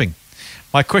surfing.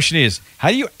 My question is, how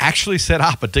do you actually set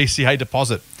up a DCA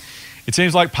deposit? It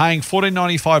seems like paying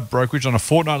 $14.95 brokerage on a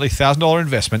fortnightly $1,000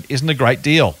 investment isn't a great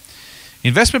deal.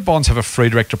 Investment bonds have a free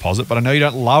direct deposit, but I know you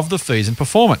don't love the fees and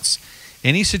performance.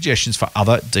 Any suggestions for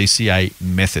other DCA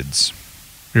methods?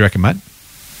 What do you reckon, mate?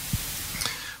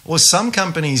 Well, some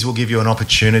companies will give you an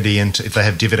opportunity if they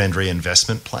have dividend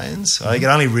reinvestment plans. I think it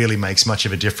only really makes much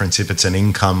of a difference if it's an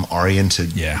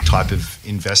income-oriented type of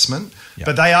investment. Yeah.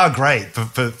 But they are great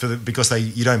because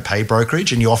you don't pay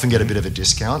brokerage and you often get a bit of a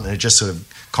discount, and it just sort of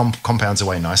compounds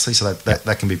away nicely. So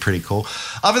that can be pretty cool.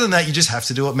 Other than that, you just have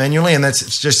to do it manually, and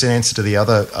that's just an answer to the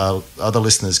other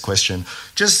listener's question.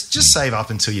 Just save up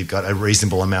until you've got a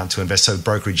reasonable amount to invest, so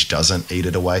brokerage doesn't eat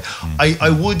it away. I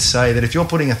would say that if you're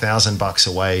putting $1,000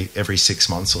 away every 6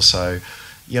 months or so,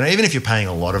 even if you're paying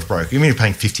a lot of broker, even if you're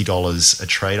paying $50 a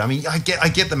trade, I mean, I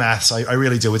get the maths. I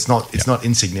really do. It's not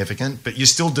insignificant, but you're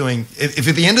still doing. If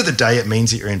at the end of the day it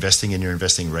means that you're investing and you're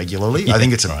investing regularly, I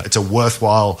think it's a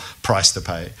worthwhile price to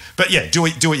pay. But yeah, do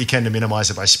what you can to minimize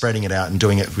it by spreading it out and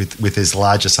doing it with as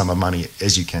large a sum of money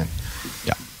as you can.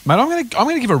 Yeah, mate. I'm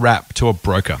gonna give a rap to a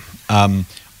broker.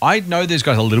 I know these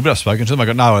guys a little bit. I've spoken to them. I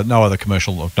got no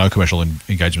commercial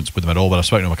engagements with them at all, but I've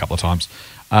spoken to them a couple of times.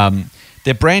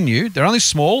 They're brand new. They're only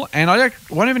small, and I'll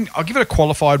give it a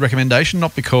qualified recommendation,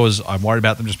 not because I'm worried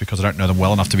about them, just because I don't know them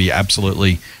well enough to be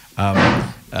absolutely,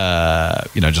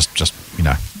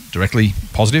 directly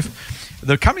positive.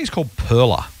 The company's called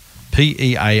Pearler,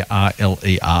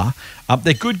 Pearler.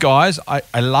 They're good guys.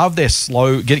 I love their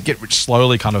slow, get rich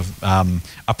slowly kind of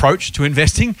approach to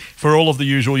investing for all of the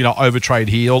usual, overtrade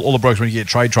here. All the brokers when you get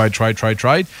trade.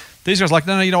 These guys are like,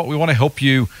 no, you know what? We want to help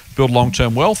you build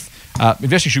long-term wealth.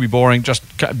 Investing should be boring. Just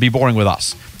be boring with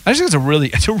us. I just think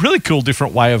it's a really cool,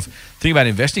 different way of thinking about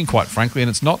investing, quite frankly, and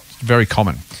it's not very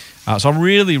common. So I'm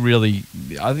I think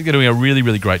they're doing a really,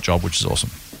 really great job, which is awesome.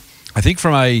 I think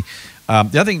from the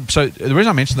other thing, so the reason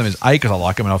I mention them is because I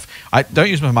like them, and I don't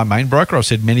use them as my main broker. I've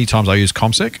said many times I use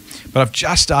CommSec, but I've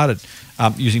just started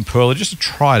using Pearler just to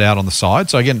try it out on the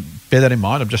side. So again, bear that in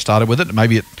mind. I've just started with it.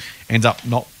 Maybe it ends up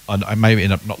I maybe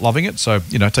end up not loving it. So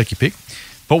take your pick.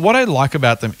 But what I like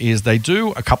about them is they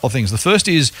do a couple of things. The first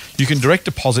is you can direct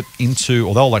deposit into,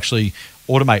 or they'll actually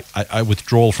automate a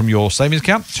withdrawal from your savings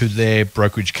account to their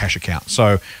brokerage cash account.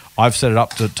 So I've set it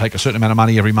up to take a certain amount of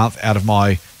money every month out of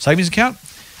my savings account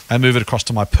and move it across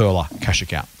to my Pearler cash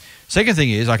account. Second thing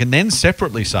is I can then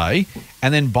separately say,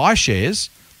 and then buy shares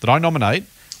that I nominate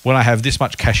when I have this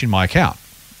much cash in my account.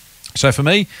 So for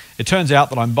me, it turns out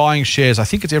that I'm buying shares, I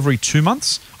think it's every 2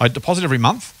 months. I deposit every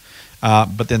month.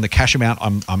 But then the cash amount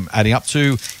I'm adding up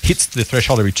to hits the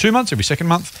threshold every 2 months, every second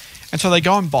month. And so they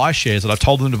go and buy shares that I've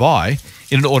told them to buy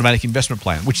in an automatic investment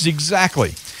plan, which is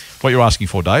exactly what you're asking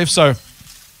for, Dave. So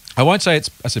I won't say it's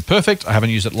perfect. I haven't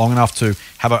used it long enough to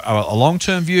have a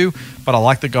long-term view, but I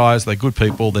like the guys. They're good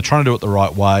people. They're trying to do it the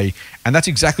right way. And that's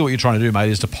exactly what you're trying to do, mate,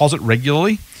 is deposit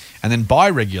regularly and then buy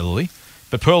regularly.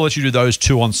 But Pearl lets you do those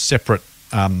two on separate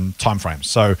time frames.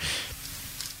 So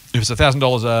if it's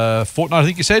 $1,000 a fortnight, I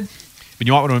think you said, but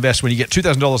you might want to invest when you get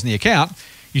 $2,000 in the account.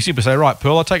 You simply say, right,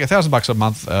 Pearl, I'll take $1,000 a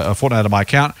month, a fortnight out of my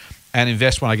account, and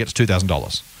invest when I get to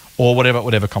 $2,000 or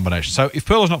whatever combination. So if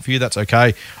Pearl is not for you, that's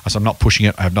okay. I'm not pushing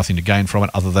it. I have nothing to gain from it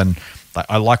other than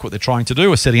I like what they're trying to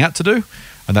do or setting out to do,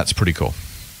 and that's pretty cool.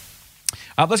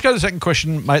 Let's go to the second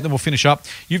question, mate, then we'll finish up.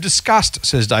 You've discussed,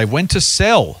 says Dave, when to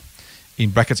sell, in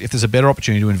brackets, if there's a better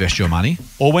opportunity to invest your money,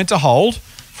 or when to hold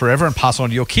forever and pass on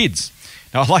to your kids.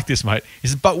 Now, I like this, mate. He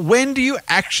says, but when do you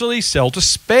actually sell to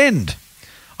spend?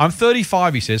 I'm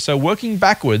 35, he says, so working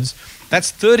backwards,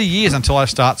 that's 30 years until I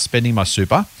start spending my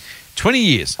super, 20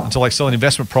 years until I sell an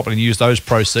investment property and use those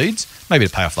proceeds, maybe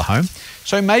to pay off the home.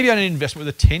 So maybe I need an investment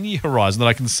with a 10-year horizon that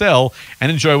I can sell and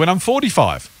enjoy when I'm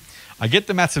 45. I get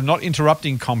the maths of not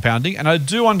interrupting compounding, and I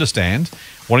do understand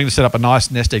wanting to set up a nice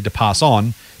nest egg to pass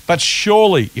on, but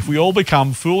surely if we all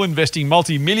become full investing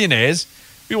multi-millionaires,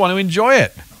 we want to enjoy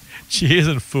it. Cheers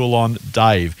and full on,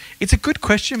 Dave. It's a good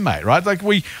question, mate, right? Like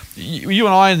you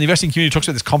and I in the investing community talks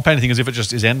about this compounding thing as if it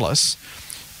just is endless.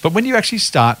 But when you actually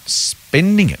start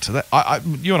spending it, so that,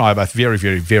 you and I are both very,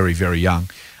 very, very, very young.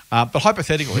 But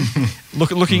hypothetically,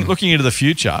 looking into the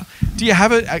future, do you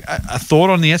have a thought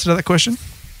on the answer to that question?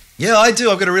 Yeah, I do.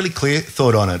 I've got a really clear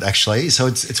thought on it, actually. So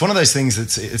it's one of those things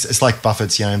that's it's like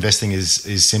Buffett's, investing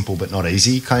is simple but not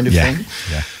easy kind of thing.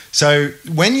 Yeah. So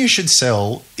when you should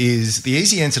sell is the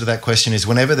easy answer to that question is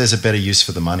whenever there's a better use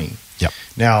for the money. Yep.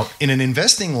 Now, in an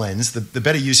investing lens, the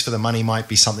better use for the money might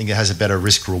be something that has a better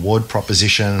risk-reward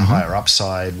proposition, higher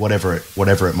upside, whatever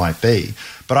it might be.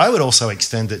 But I would also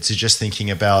extend it to just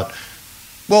thinking about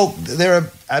Well, there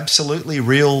are absolutely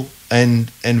real and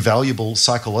valuable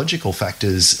psychological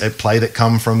factors at play that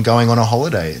come from going on a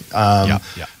holiday.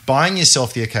 Buying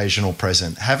yourself the occasional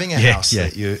present, having a house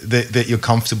that you're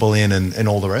comfortable in, and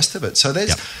all the rest of it. So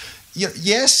there's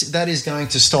yes, that is going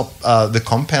to stop the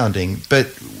compounding, but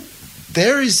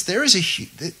there is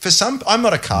for some. I'm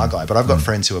not a car guy, but I've got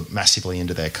friends who are massively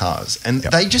into their cars, and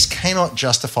they just cannot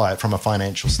justify it from a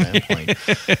financial standpoint.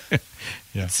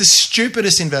 It's the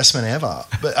stupidest investment ever,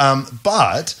 but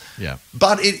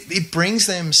it brings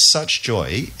them such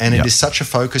joy, and it is such a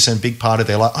focus and big part of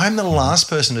their life. I'm the last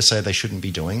person to say they shouldn't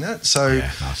be doing that.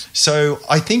 So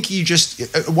I think you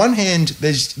just, on one hand,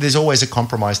 there's always a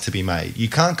compromise to be made. You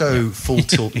can't go full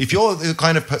tilt. If you're the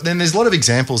kind of, then there's a lot of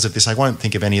examples of this. I won't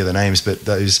think of any of the names, but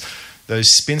those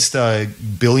spinster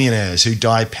billionaires who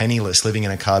die penniless living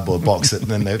in a cardboard box that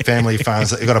then their family finds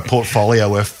that they've got a portfolio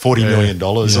worth $40 million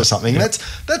or something.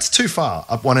 That's too far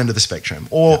up one end of the spectrum.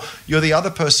 Or you're the other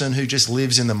person who just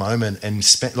lives in the moment and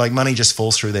money just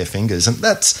falls through their fingers. And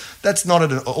that's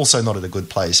also not at a good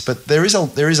place. But there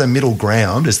is a middle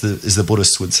ground, as the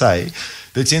Buddhists would say,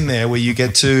 that's in there where you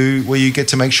get to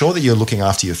make sure that you're looking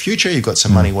after your future. You've got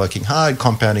some money working hard,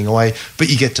 compounding away, but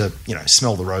you get to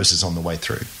smell the roses on the way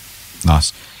through.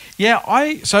 Nice. Yeah,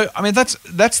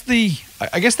 that's the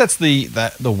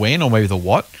when, or maybe the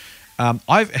what.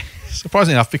 I've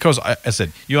surprisingly enough, because as I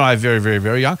said, you and I are very, very,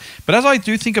 very young, but as I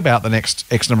do think about the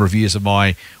next X number of years of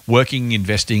my working,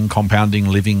 investing, compounding,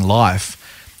 living life,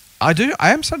 I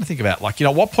am starting to think about,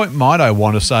 at what point might I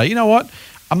want to say, you know what,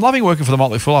 I'm loving working for the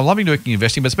Motley Fool, I'm loving working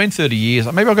investing, but it's been 30 years.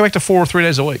 Maybe I'll go back to 4 or 3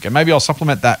 days a week, and maybe I'll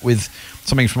supplement that with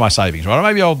something from my savings, right? Or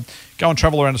maybe I'll go and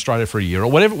travel around Australia for a year,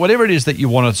 or whatever it is that you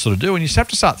want to sort of do, and you just have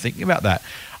to start thinking about that.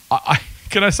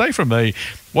 Can I say from me,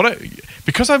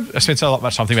 because I've spent so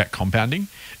much time thinking about compounding,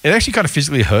 it actually kind of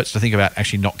physically hurts to think about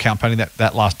actually not compounding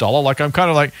that last dollar. I'm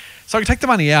kind of so I can take the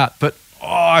money out, but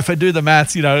if I do the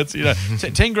maths, it's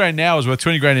 10 grand now is worth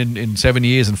 20 grand in 7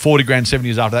 years, and 40 grand 7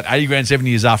 years after that, 80 grand 7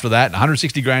 years after that, and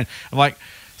 160 grand. I'm like,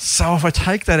 so if I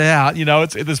take that out,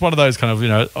 it's one of those kind of,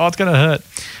 it's going to hurt.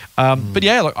 But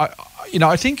yeah, look,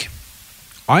 I think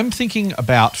I'm thinking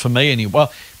about, for me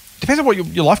depends on what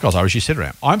your life goals are, as you said,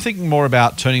 Ram. I'm thinking more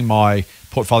about turning my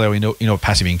portfolio into a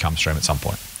passive income stream at some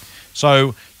point.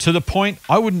 So to the point,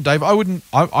 I'm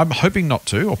hoping not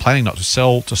to, or planning not to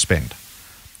sell to spend.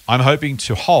 I'm hoping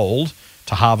to hold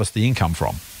to harvest the income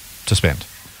from, to spend.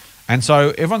 And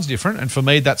so everyone's different. And for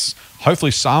me, that's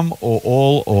hopefully some or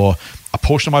all or a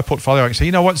portion of my portfolio. I can say,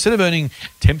 you know what, instead of earning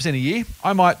 10% a year,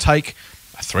 I might take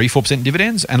 3-4%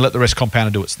 dividends and let the rest compound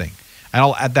and do its thing. And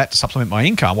I'll add that to supplement my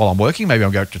income while I'm working. Maybe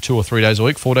I'll go to 2 or 3 days a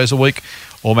week, 4 days a week,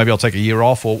 or maybe I'll take a year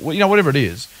off, or whatever it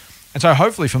is. And so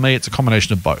hopefully for me, it's a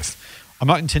combination of both. I'm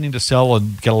not intending to sell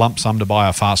and get a lump sum to buy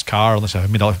a fast car unless I have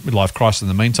a midlife crisis in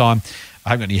the meantime. I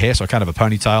haven't got any hair, so I can't have a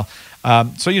ponytail.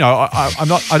 I'm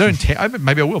not. I don't.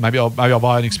 Maybe I will. Maybe I'll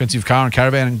buy an expensive car and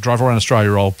caravan and drive around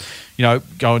Australia, or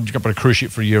go and jump on a cruise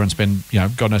ship for a year and spend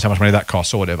God knows how much money that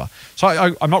costs or whatever. So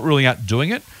I'm not ruling out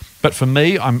doing it, but for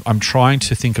me, I'm trying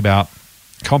to think about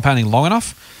compounding long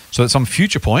enough so that at some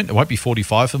future point, it won't be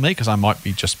 45 for me because I might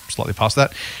be just slightly past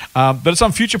that, but at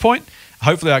some future point,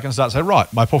 hopefully I can start to say,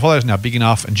 right, my portfolio is now big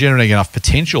enough and generating enough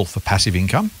potential for passive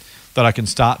income that I can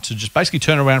start to just basically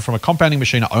turn around from a compounding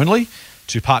machine only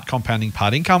to part compounding,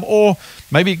 part income. Or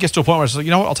maybe it gets to a point where it's like,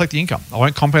 I'll take the income. I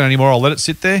won't compound anymore. I'll let it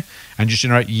sit there and just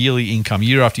generate yearly income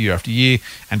year after year after year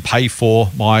and pay for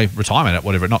my retirement at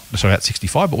whatever, not necessarily at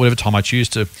 65, but whatever time I choose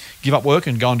to give up work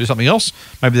and go and do something else.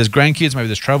 Maybe there's grandkids, maybe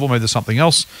there's travel, maybe there's something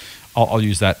else. I'll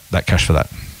use that cash for that.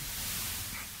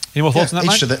 Any more thoughts on that,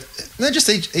 mate?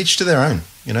 Just each to their own.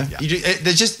 You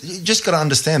just got to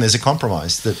understand there's a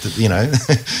compromise that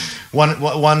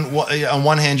on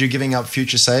one hand you're giving up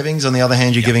future savings, on the other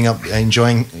hand you're giving up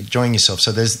enjoying yourself.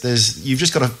 So you've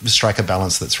just got to strike a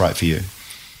balance that's right for you.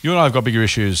 You and I have got bigger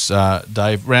issues,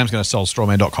 Dave. Ram's going to sell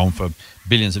strawman.com for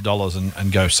billions of dollars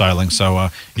and go sailing. So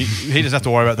he doesn't have to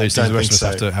worry about these things. The rest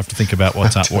of us have to think about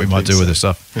what we might do with this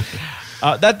stuff.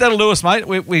 That'll do us, mate.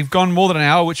 We've gone more than an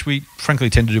hour, which we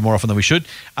frankly tend to do more often than we should.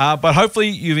 But hopefully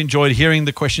you've enjoyed hearing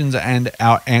the questions and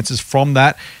our answers from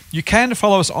that. You can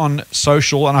follow us on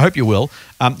social, and I hope you will.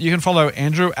 You can follow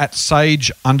Andrew at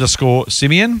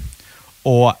Sage_Simeon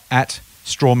or at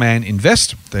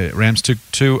StrawmanInvest, the Rams two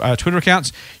Twitter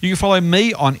accounts. You can follow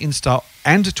me on Insta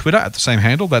and Twitter at the same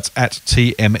handle. That's at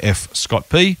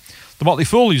TMFScottP. The Motley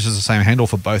Fool uses the same handle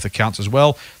for both accounts as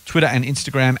well, Twitter and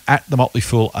Instagram at The Motley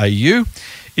Fool AU.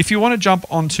 If you want to jump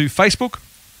onto Facebook,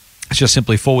 It's just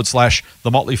simply /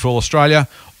 The Motley Fool Australia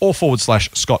or /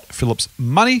 Scott Phillips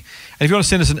Money. And if you want to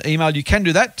send us an email, you can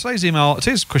do that.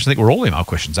 Today's question, I think we're all email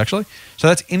questions actually. So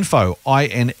that's info,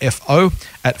 INFO,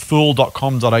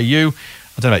 @fool.com.au.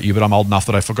 I don't know about you, but I'm old enough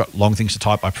that I forgot long things to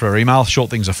type. I prefer email. Short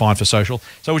things are fine for social.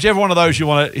 So whichever one of those you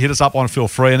want to hit us up on, feel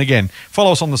free. And again,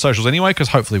 follow us on the socials anyway, because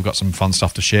hopefully we've got some fun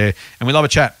stuff to share. And we love a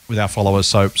chat with our followers,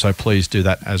 so please do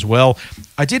that as well.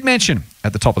 I did mention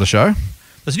at the top of the show,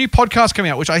 there's a new podcast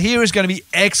coming out, which I hear is going to be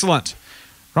excellent.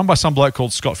 Run by some bloke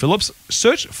called Scott Phillips.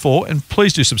 Search for, and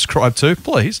please do subscribe to,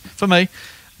 please, for me,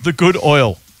 The Good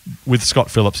Oil with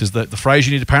Scott Phillips is the phrase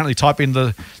you need to apparently type in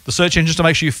the search engine to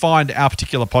make sure you find our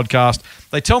particular podcast.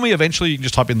 They tell me eventually you can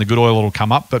just type in The Good Oil, it'll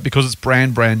come up, but because it's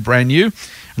brand new,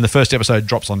 and the first episode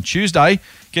drops on Tuesday,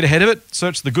 get ahead of it,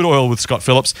 search The Good Oil with Scott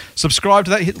Phillips, subscribe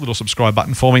to that, hit the little subscribe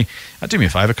button for me. Do me a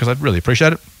favour, because I'd really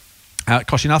appreciate it. It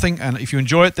costs you nothing, and if you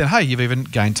enjoy it, then hey, you've even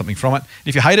gained something from it.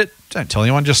 If you hate it, don't tell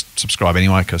anyone, just subscribe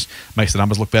anyway, because it makes the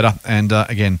numbers look better. And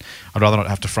again, I'd rather not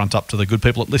have to front up to the good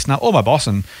people at Listener or my boss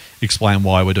and explain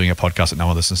why we're doing a podcast that no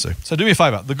one listens to. So do me a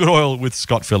favour, The Good Oil with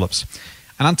Scott Phillips.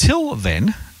 And until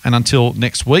then, and until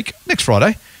next week, next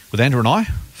Friday, with Andrew and I,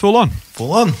 Fool on.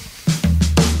 Full on.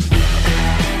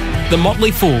 The Motley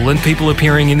Fool and people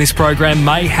appearing in this program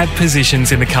may have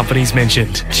positions in the companies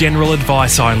mentioned. General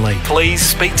advice only. Please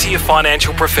speak to your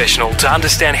financial professional to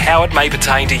understand how it may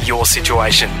pertain to your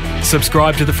situation.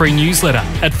 Subscribe to the free newsletter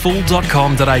at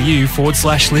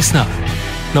fool.com.au/listener.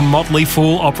 The Motley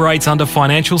Fool operates under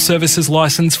Financial Services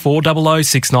Licence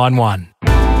 400691.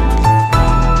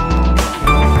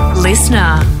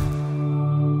 Listener.